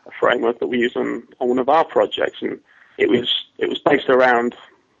together a framework that we use on one of our projects, and it was based around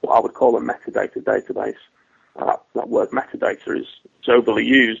what I would call a metadata database. That word metadata is overly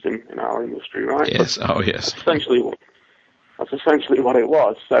used in our industry, right? Yes. Yes. That's essentially what it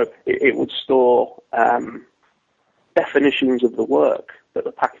was. So it would store definitions of the work that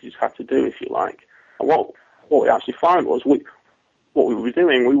the packages had to do, if you like. And what we actually found was what we were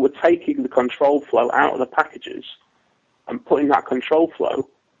doing, we were taking the control flow out of the packages and putting that control flow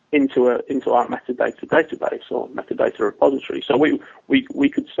into our metadata database or metadata repository. So we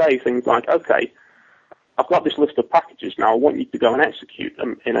could say things like, okay, I've got this list of packages now. I want you to go and execute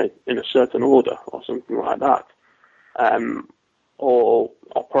them in a certain order or something like that. Or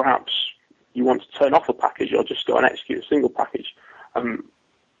perhaps you want to turn off a package or just go and execute a single package.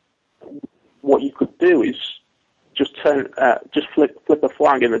 What you could do is just flip a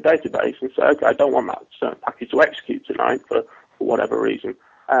flag in the database and say, okay, I don't want that certain package to execute tonight for whatever reason.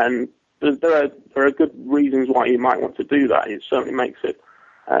 And there are good reasons why you might want to do that. It certainly makes it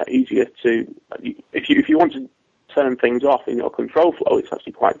easier to, if you want to turn things off in your control flow, it's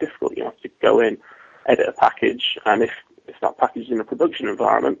actually quite difficult. You have to go in, edit a package, and if that package is in a production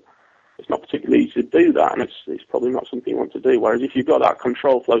environment, it's not particularly easy to do that, and it's probably not something you want to do. Whereas if you've got that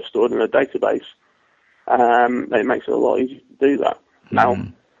control flow stored in a database, it makes it a lot easier to do that. Now,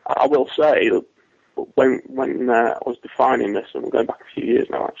 I will say that when I was defining this, and we're going back a few years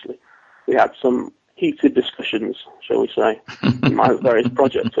now actually, we had some heated discussions, shall we say, in my various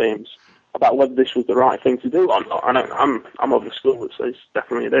project teams about whether this was the right thing to do or not. And I'm of the school that says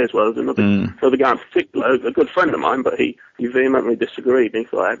definitely it is. Well, there's another guy in particular, a good friend of mine, but he vehemently disagreed. He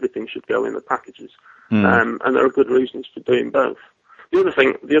thought everything should go in the packages. And there are good reasons for doing both.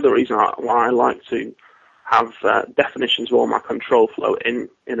 The other reason why I like to have definitions of all my control flow in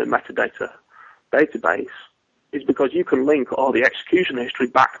a metadata database is because you can link all the execution history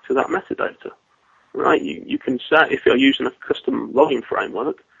back to that metadata, right? You can set, if you're using a custom logging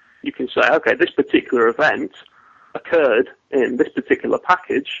framework, you can say, okay, this particular event occurred in this particular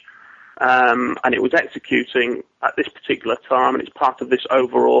package, and it was executing at this particular time, and it's part of this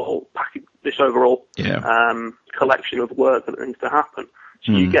overall package, collection of work that needs to happen.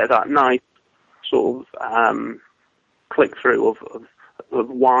 So you get that nice sort of click-through of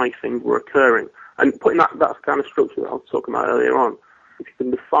why things were occurring. And putting that kind of structure that I was talking about earlier on, if you can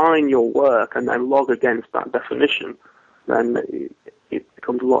define your work and then log against that definition, then it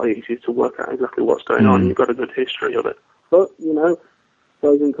becomes a lot easier to work out exactly what's going on. You've got a good history of it. But,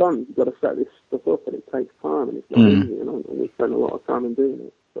 pros and cons, you've got to set this stuff up, and it takes time, and it's not easy, and we spend a lot of time in doing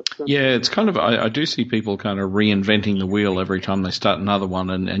it. But, yeah, it's kind of, I do see people kind of reinventing the wheel every time they start another one,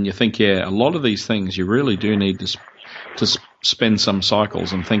 and you think, a lot of these things you really do need to spend some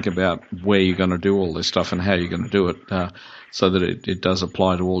cycles and think about where you're going to do all this stuff and how you're going to do it, so that it does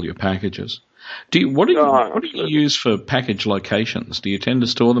apply to all your packages. What do you use for package locations? Do you tend to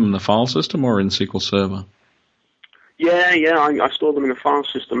store them in the file system or in SQL Server? Yeah, I store them in a file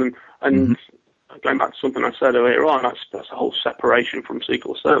system, and going back to something I said earlier on, that's a whole separation from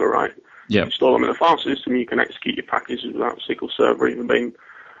SQL Server, right? Yeah. You store them in a file system, you can execute your packages without SQL Server even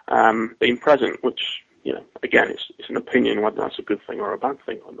being present, which, again, it's an opinion whether that's a good thing or a bad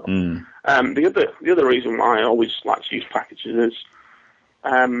thing or not. The other reason why I always like to use packages is,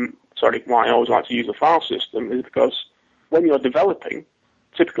 why I always like to use a file system is because when you're developing,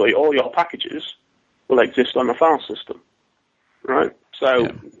 typically all your packages will exist on the file system, right? So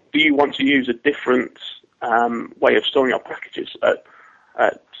do you want to use a different way of storing your packages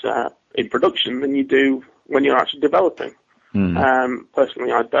in production than you do when you're actually developing?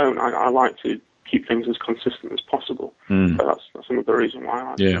 Personally, I don't. I like to keep things as consistent as possible. So that's another reason why I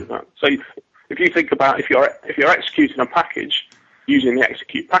like to do that. So if you think about if you're executing a package using the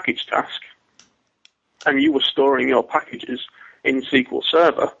execute package task, and you were storing your packages in SQL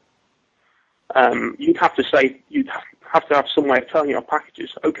Server, you'd have to have some way of telling your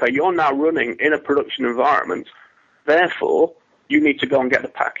packages, okay, you're now running in a production environment, therefore you need to go and get the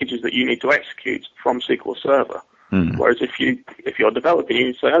packages that you need to execute from SQL Server. Whereas if you're developing,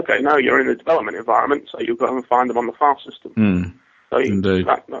 you say, okay, no, you're in a development environment, so you'll go and find them on the file system. So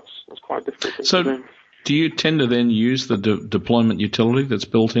that's quite difficult to do. Do you tend to then use the deployment utility that's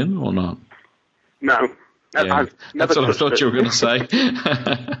built in or not? No. Yeah, that's what I thought you were going to say.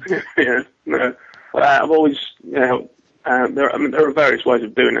 Yeah, no. I've always, there are various ways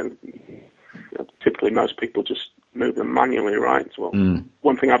of doing it. Typically, most people just move them manually, right? Well,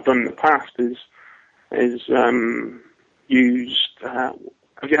 one thing I've done in the past is used. Have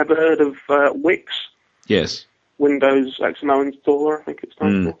you ever heard of Wix? Yes. Windows XML installer, I think it's for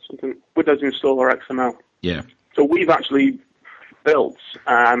something. Windows installer XML. Yeah. So we've actually built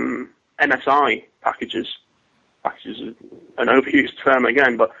MSI packages. Packages is an overused term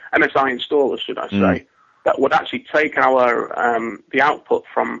again, but MSI installers, should I say, that would actually take our the output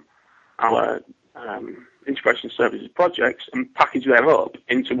from our integration services projects and package them up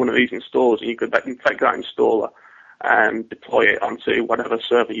into one of these installers, and you could then take that installer and deploy it onto whatever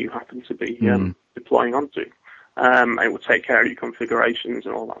server you happen to be deploying onto. It would take care of your configurations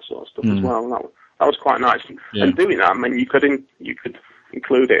and all that sort of stuff as well. And that was quite nice. And doing that, I mean, you could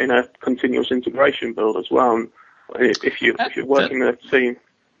include it in a continuous integration build as well. And if you're working in a team.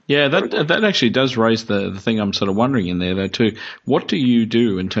 Yeah, that actually does raise the thing I'm sort of wondering in there, though, too. What do you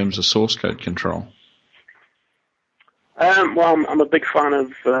do in terms of source code control? Well, I'm a big fan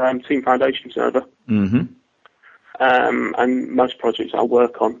of Team Foundation Server. Mm-hmm. And most projects I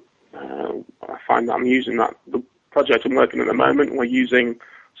work on, I find that I'm using that. The project I'm working on at the moment, we're using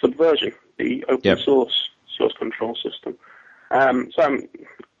Subversion, the open source control system. So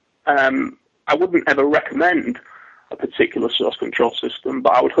I wouldn't ever recommend a particular source control system,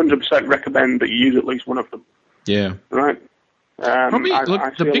 but I would 100% recommend that you use at least one of them. Yeah. Right? Probably,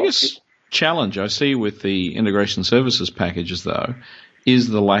 the biggest challenge I see with the integration services packages, though, is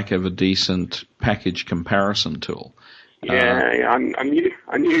the lack of a decent package comparison tool. I knew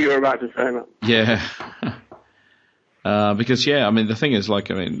you were about to say that. Yeah. Because, I mean, the thing is, like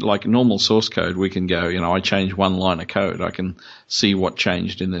normal source code, we can go, I changed one line of code. I can see what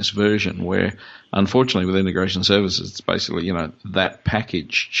changed in this version, where, unfortunately, with integration services, it's basically, that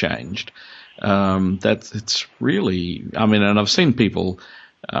package changed. It's really, I mean, and I've seen people,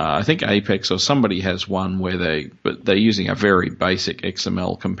 I think Apex or somebody has one where they're using a very basic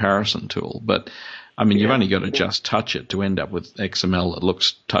XML comparison tool, but I mean, you've only got to just touch it to end up with XML that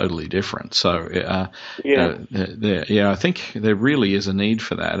looks totally different. So, I think there really is a need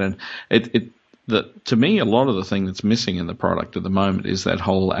for that. And to me, a lot of the thing that's missing in the product at the moment is that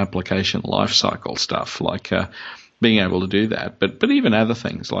whole application lifecycle stuff, like being able to do that. But even other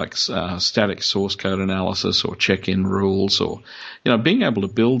things like static source code analysis or check-in rules, or being able to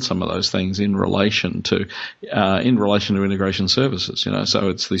build some of those things in relation to integration services. So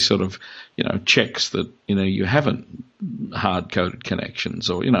it's these sort of checks that you haven't hard-coded connections,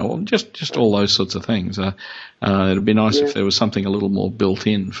 or just all those sorts of things. It'd be nice if there was something a little more built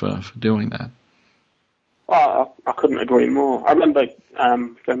in for doing that. Well, I couldn't agree more. I remember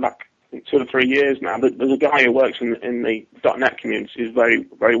going back 2 or 3 years now, there's a guy who works in the .NET community. He's a very,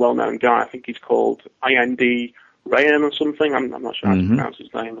 very well-known guy. I think he's called IND Rayan or something. I'm not sure how to pronounce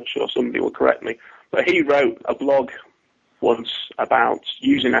his name. I'm sure somebody will correct me. But he wrote a blog once about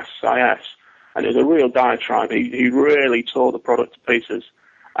using SSIS, and it was a real diatribe. He really tore the product to pieces.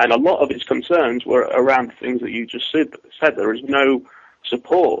 And a lot of his concerns were around the things that you just said. There is no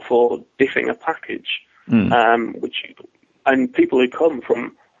support for diffing a package, and people who come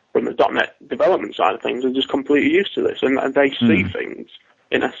from the .NET development side of things are just completely used to this, and they see things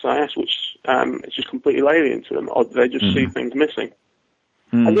in SSIS which it's just completely alien to them, or they just see things missing.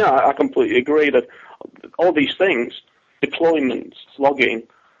 And I completely agree that all these things, deployments, logging,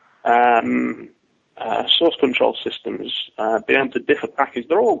 source control systems, being able to diff a package,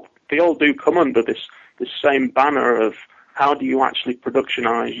 they all do come under this same banner of how do you actually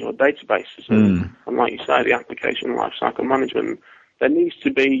productionize your databases, and like you say, the application lifecycle management. There needs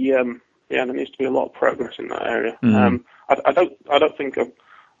to be a lot of progress in that area. I don't think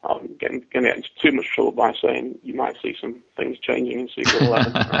I'm getting into too much trouble by saying you might see some things changing in SQL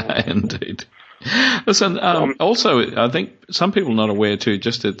 11. Indeed. Listen, also, I think some people are not aware too,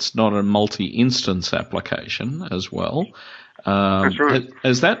 just it's not a multi-instance application as well. That's right.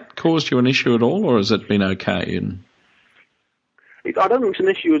 Has that caused you an issue at all, or has it been okay? I don't think it's an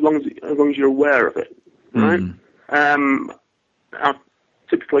issue as long as you're aware of it, right?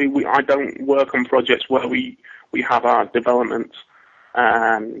 Typically, I don't work on projects where we have our development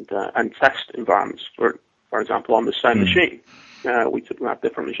and test environments, for example, on the same machine. We typically have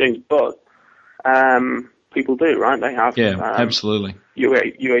different machines, but people do, right? They have absolutely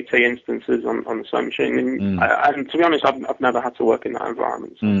UAT instances on the same machine, and to be honest, I've never had to work in that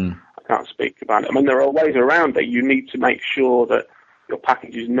environment, so I can't speak about it. I mean, there are ways around it. You need to make sure that your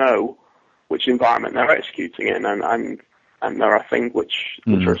packages know which environment they're executing in, and there are things which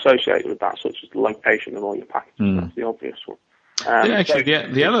are associated with that, such as the location of all your packages. That's the obvious one.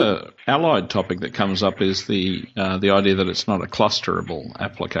 The other allied topic that comes up is the idea that it's not a clusterable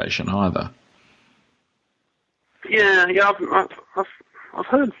application either. I've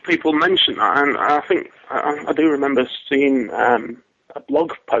heard people mention that, and I think I do remember seeing a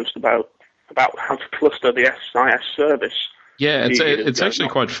blog post about how to cluster the SSIS service. Yeah, it's actually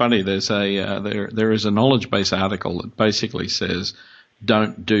quite funny. There's there is a knowledge base article that basically says,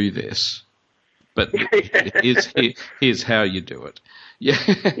 "Don't do this," but here's how you do it. Yeah.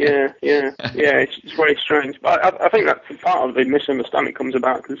 It's very strange. But I think that part of the misunderstanding comes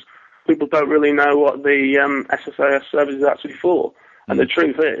about because people don't really know what the SSIS service is actually for. And the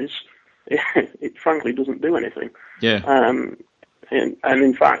truth is, it frankly doesn't do anything. Yeah. And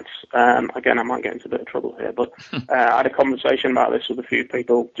in fact, again, I might get into a bit of trouble here, but I had a conversation about this with a few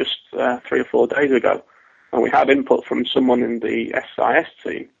people just 3 or 4 days ago, and we had input from someone in the SSIS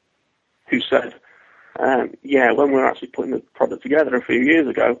team who said, when we were actually putting the product together a few years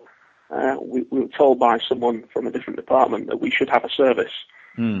ago, we were told by someone from a different department that we should have a service.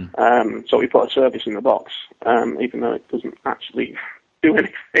 So we put a service in the box, even though it doesn't actually do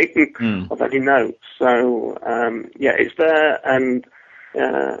anything of any note. So, it's there, and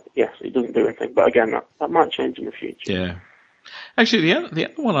yes, it doesn't do anything. But again, that might change in the future. Yeah. Actually, the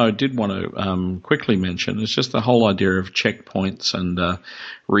other one I did want to quickly mention is just the whole idea of checkpoints and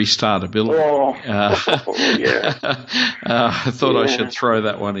restartability. I thought I should throw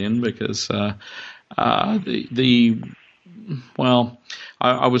that one in because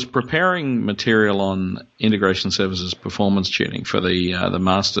I was preparing material on integration services performance tuning for the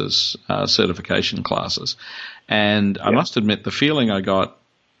master's certification classes, and I must admit the feeling I got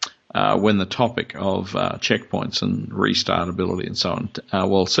when the topic of checkpoints and restartability and so on,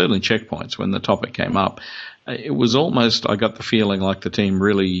 certainly checkpoints, when the topic came up, it was almost, I got the feeling like the team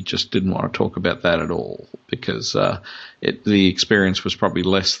really just didn't want to talk about that at all because the experience was probably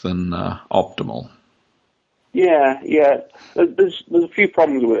less than optimal. Yeah. There's a few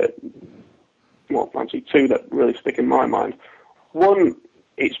problems with it. Well, actually, two that really stick in my mind. One,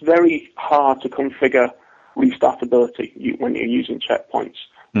 it's very hard to configure restartability when you're using checkpoints.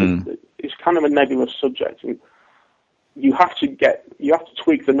 It's kind of a nebulous subject, and you have to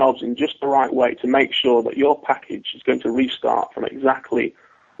tweak the knobs in just the right way to make sure that your package is going to restart from exactly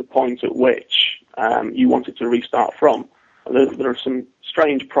the point at which you want it to restart from. There are some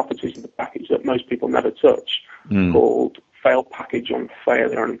strange properties of the package that most people never touch, called fail package on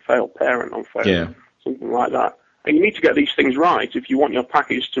failure and fail parent on failure, something like that. And you need to get these things right if you want your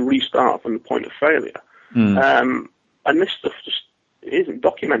package to restart from the point of failure. And this stuff just isn't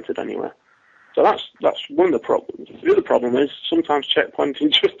documented anywhere. So that's one of the problems. The other problem is sometimes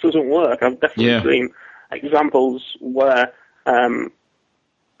checkpointing just doesn't work. I've definitely seen examples where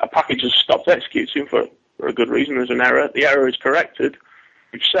a package has stopped executing for a good reason. There's an error. The error is corrected.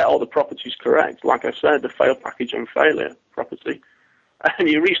 You've set all the properties correct. Like I said, the fail package on failure property. And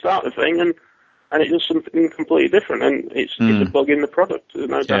you restart the thing and it does something completely different. And it's a bug in the product. There's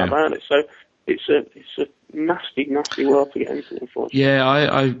no doubt about it. So it's a nasty, nasty world to get into, unfortunately. Yeah,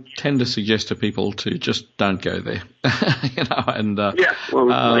 I tend to suggest to people to just don't go there. There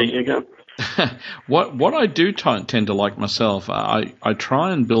you go. What I do tend to like myself, I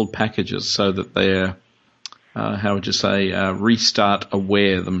try and build packages so that they're restart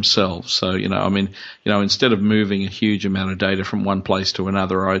aware themselves. So, instead of moving a huge amount of data from one place to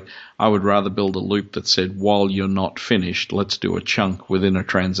another, I would rather build a loop that said, while you're not finished, let's do a chunk within a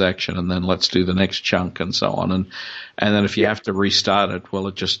transaction and then let's do the next chunk and so on. And then if you have to restart it, well,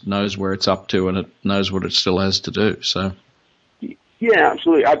 it just knows where it's up to and it knows what it still has to do. So. Yeah,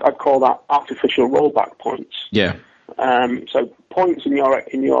 absolutely. I'd call that artificial rollback points. Yeah. So points in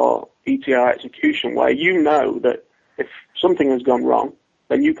your ETL execution where you know that if something has gone wrong,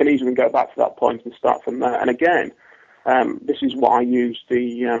 then you can easily go back to that point and start from there. And again, this is what I use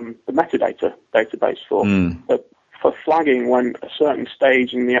the metadata database for flagging when a certain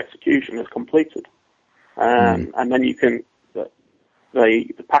stage in the execution is completed. And then you can,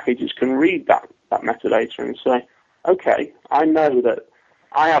 the packages can read that metadata and say, okay, I know that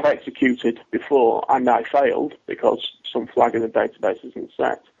I have executed before and I failed because some flag in the database isn't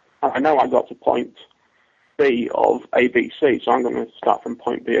set. I know I got to point B of ABC, so I'm going to start from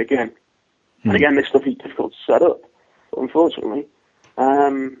point B again. And again, this stuff is difficult to set up. But unfortunately,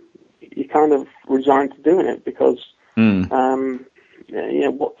 you're kind of resigned to doing it because you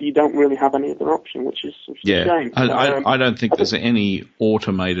don't really have any other option, which is a shame. I don't think there's any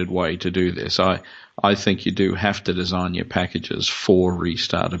automated way to do this. I think you do have to design your packages for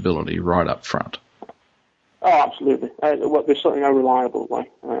restartability right up front. Oh, absolutely. There's certainly no reliable way.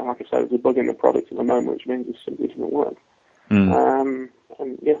 Like I said, there's a bug in the product at the moment, which means it simply doesn't work. You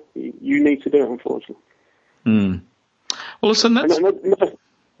need to do it, unfortunately. Well, listen, that's...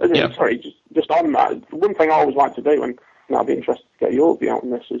 Sorry, just on that, one thing I always like to do, and I'd be interested to get your view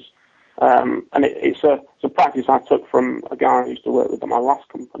on this, is, it's a practice I took from a guy I used to work with at my last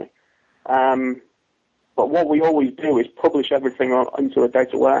company. But what we always do is publish everything into a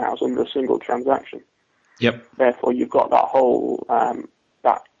data warehouse under a single transaction. Yep. Therefore, you've got that whole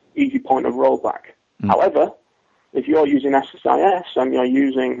that easy point of rollback. However, if you're using SSIS and you're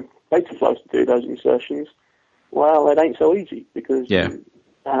using data flows to do those insertions, well, it ain't so easy because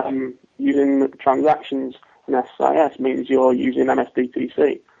using transactions in SSIS means you're using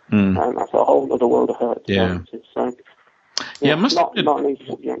MSDTC. And that's a whole other world of hurt. Yeah. So, yeah, not an easy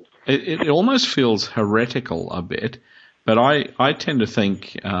subject. It almost feels heretical a bit, but I tend to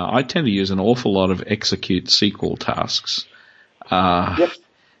think, I tend to use an awful lot of execute SQL tasks. Yep.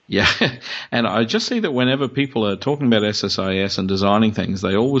 Yeah, and I just see that whenever people are talking about SSIS and designing things,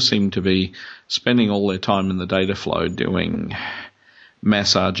 they always seem to be spending all their time in the data flow doing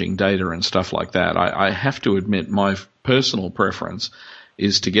massaging data and stuff like that. I have to admit my personal preference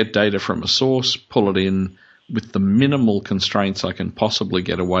is to get data from a source, pull it in with the minimal constraints I can possibly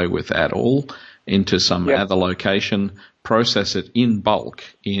get away with at all into some other location, process it in bulk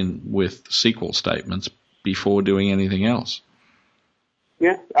with SQL statements before doing anything else.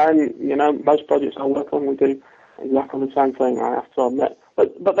 Yeah, and most projects I work on, we do exactly the same thing, I have to admit.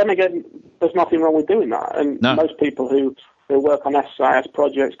 But then again, there's nothing wrong with doing that. And most people who work on SSIS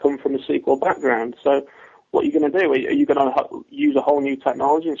projects come from a SQL background. So what are you going to do? Are you going to use a whole new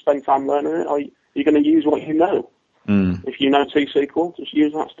technology and spend time learning it? Or are you going to use what you know? If you know T-SQL, just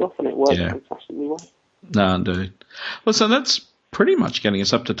use that stuff and it works fantastically well. No, indeed. Well, so that's pretty much getting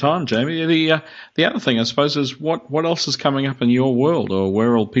us up to time, Jamie. The other thing, I suppose, is what else is coming up in your world, or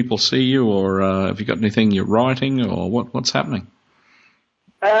where will people see you, or have you got anything you're writing, or what's happening?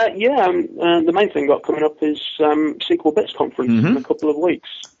 The main thing got coming up is SQL Bits conference in a couple of weeks.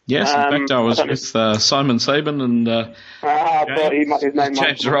 Yes, in fact, I was with Simon Sabin and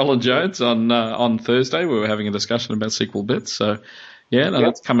James Roland Jones on Thursday. We were having a discussion about SQL Bits. So,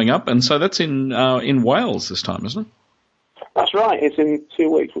 that's coming up, and so that's in Wales this time, isn't it? That's right. It's in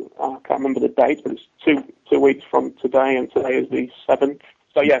 2 weeks. I can't remember the date, but it's two weeks from today, and today is the 7th.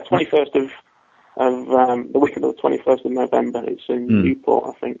 So 21st of the week of the 21st of November. It's in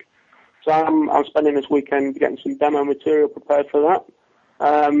Newport, I think. So I'm spending this weekend getting some demo material prepared for that.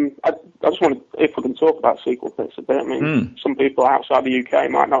 I just wanted, if we can talk about SQL Bits a bit. I mean, some people outside the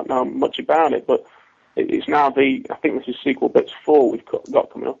UK might not know much about it, but it's now I think this is SQL Bits 4 we've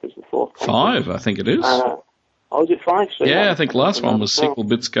got coming up as the 4th. 5, I think it is. Is it 5? So I think last one was SQL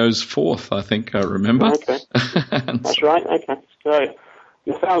Bits Goes 4th, I think I remember. Okay. That's right, okay. So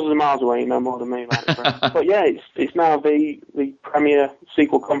you're thousands of miles away, you know more than me about it. But it's now the premier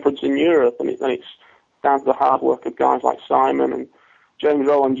SQL conference in Europe, and it's down to the hard work of guys like Simon and James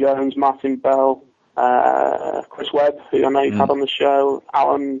Roland Jones, Martin Bell, Chris Webb, who I know you've had on the show,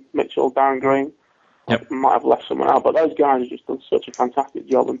 Alan Mitchell, Darren Green. Yep. I might have left someone out, but those guys have just done such a fantastic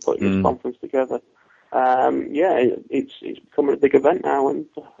job in putting this conference together. It's becoming a big event now, and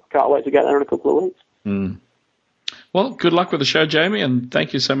I can't wait to get there in a couple of weeks. Well, good luck with the show, Jamie, and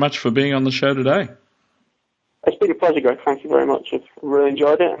thank you so much for being on the show today. It's been a pleasure, Greg. Thank you very much. I've really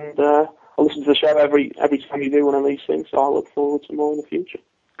enjoyed it, and I'll listen to the show every time you do one of these things, so I look forward to more in the future.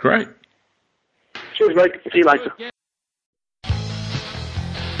 Great. Cheers, Greg. See you later.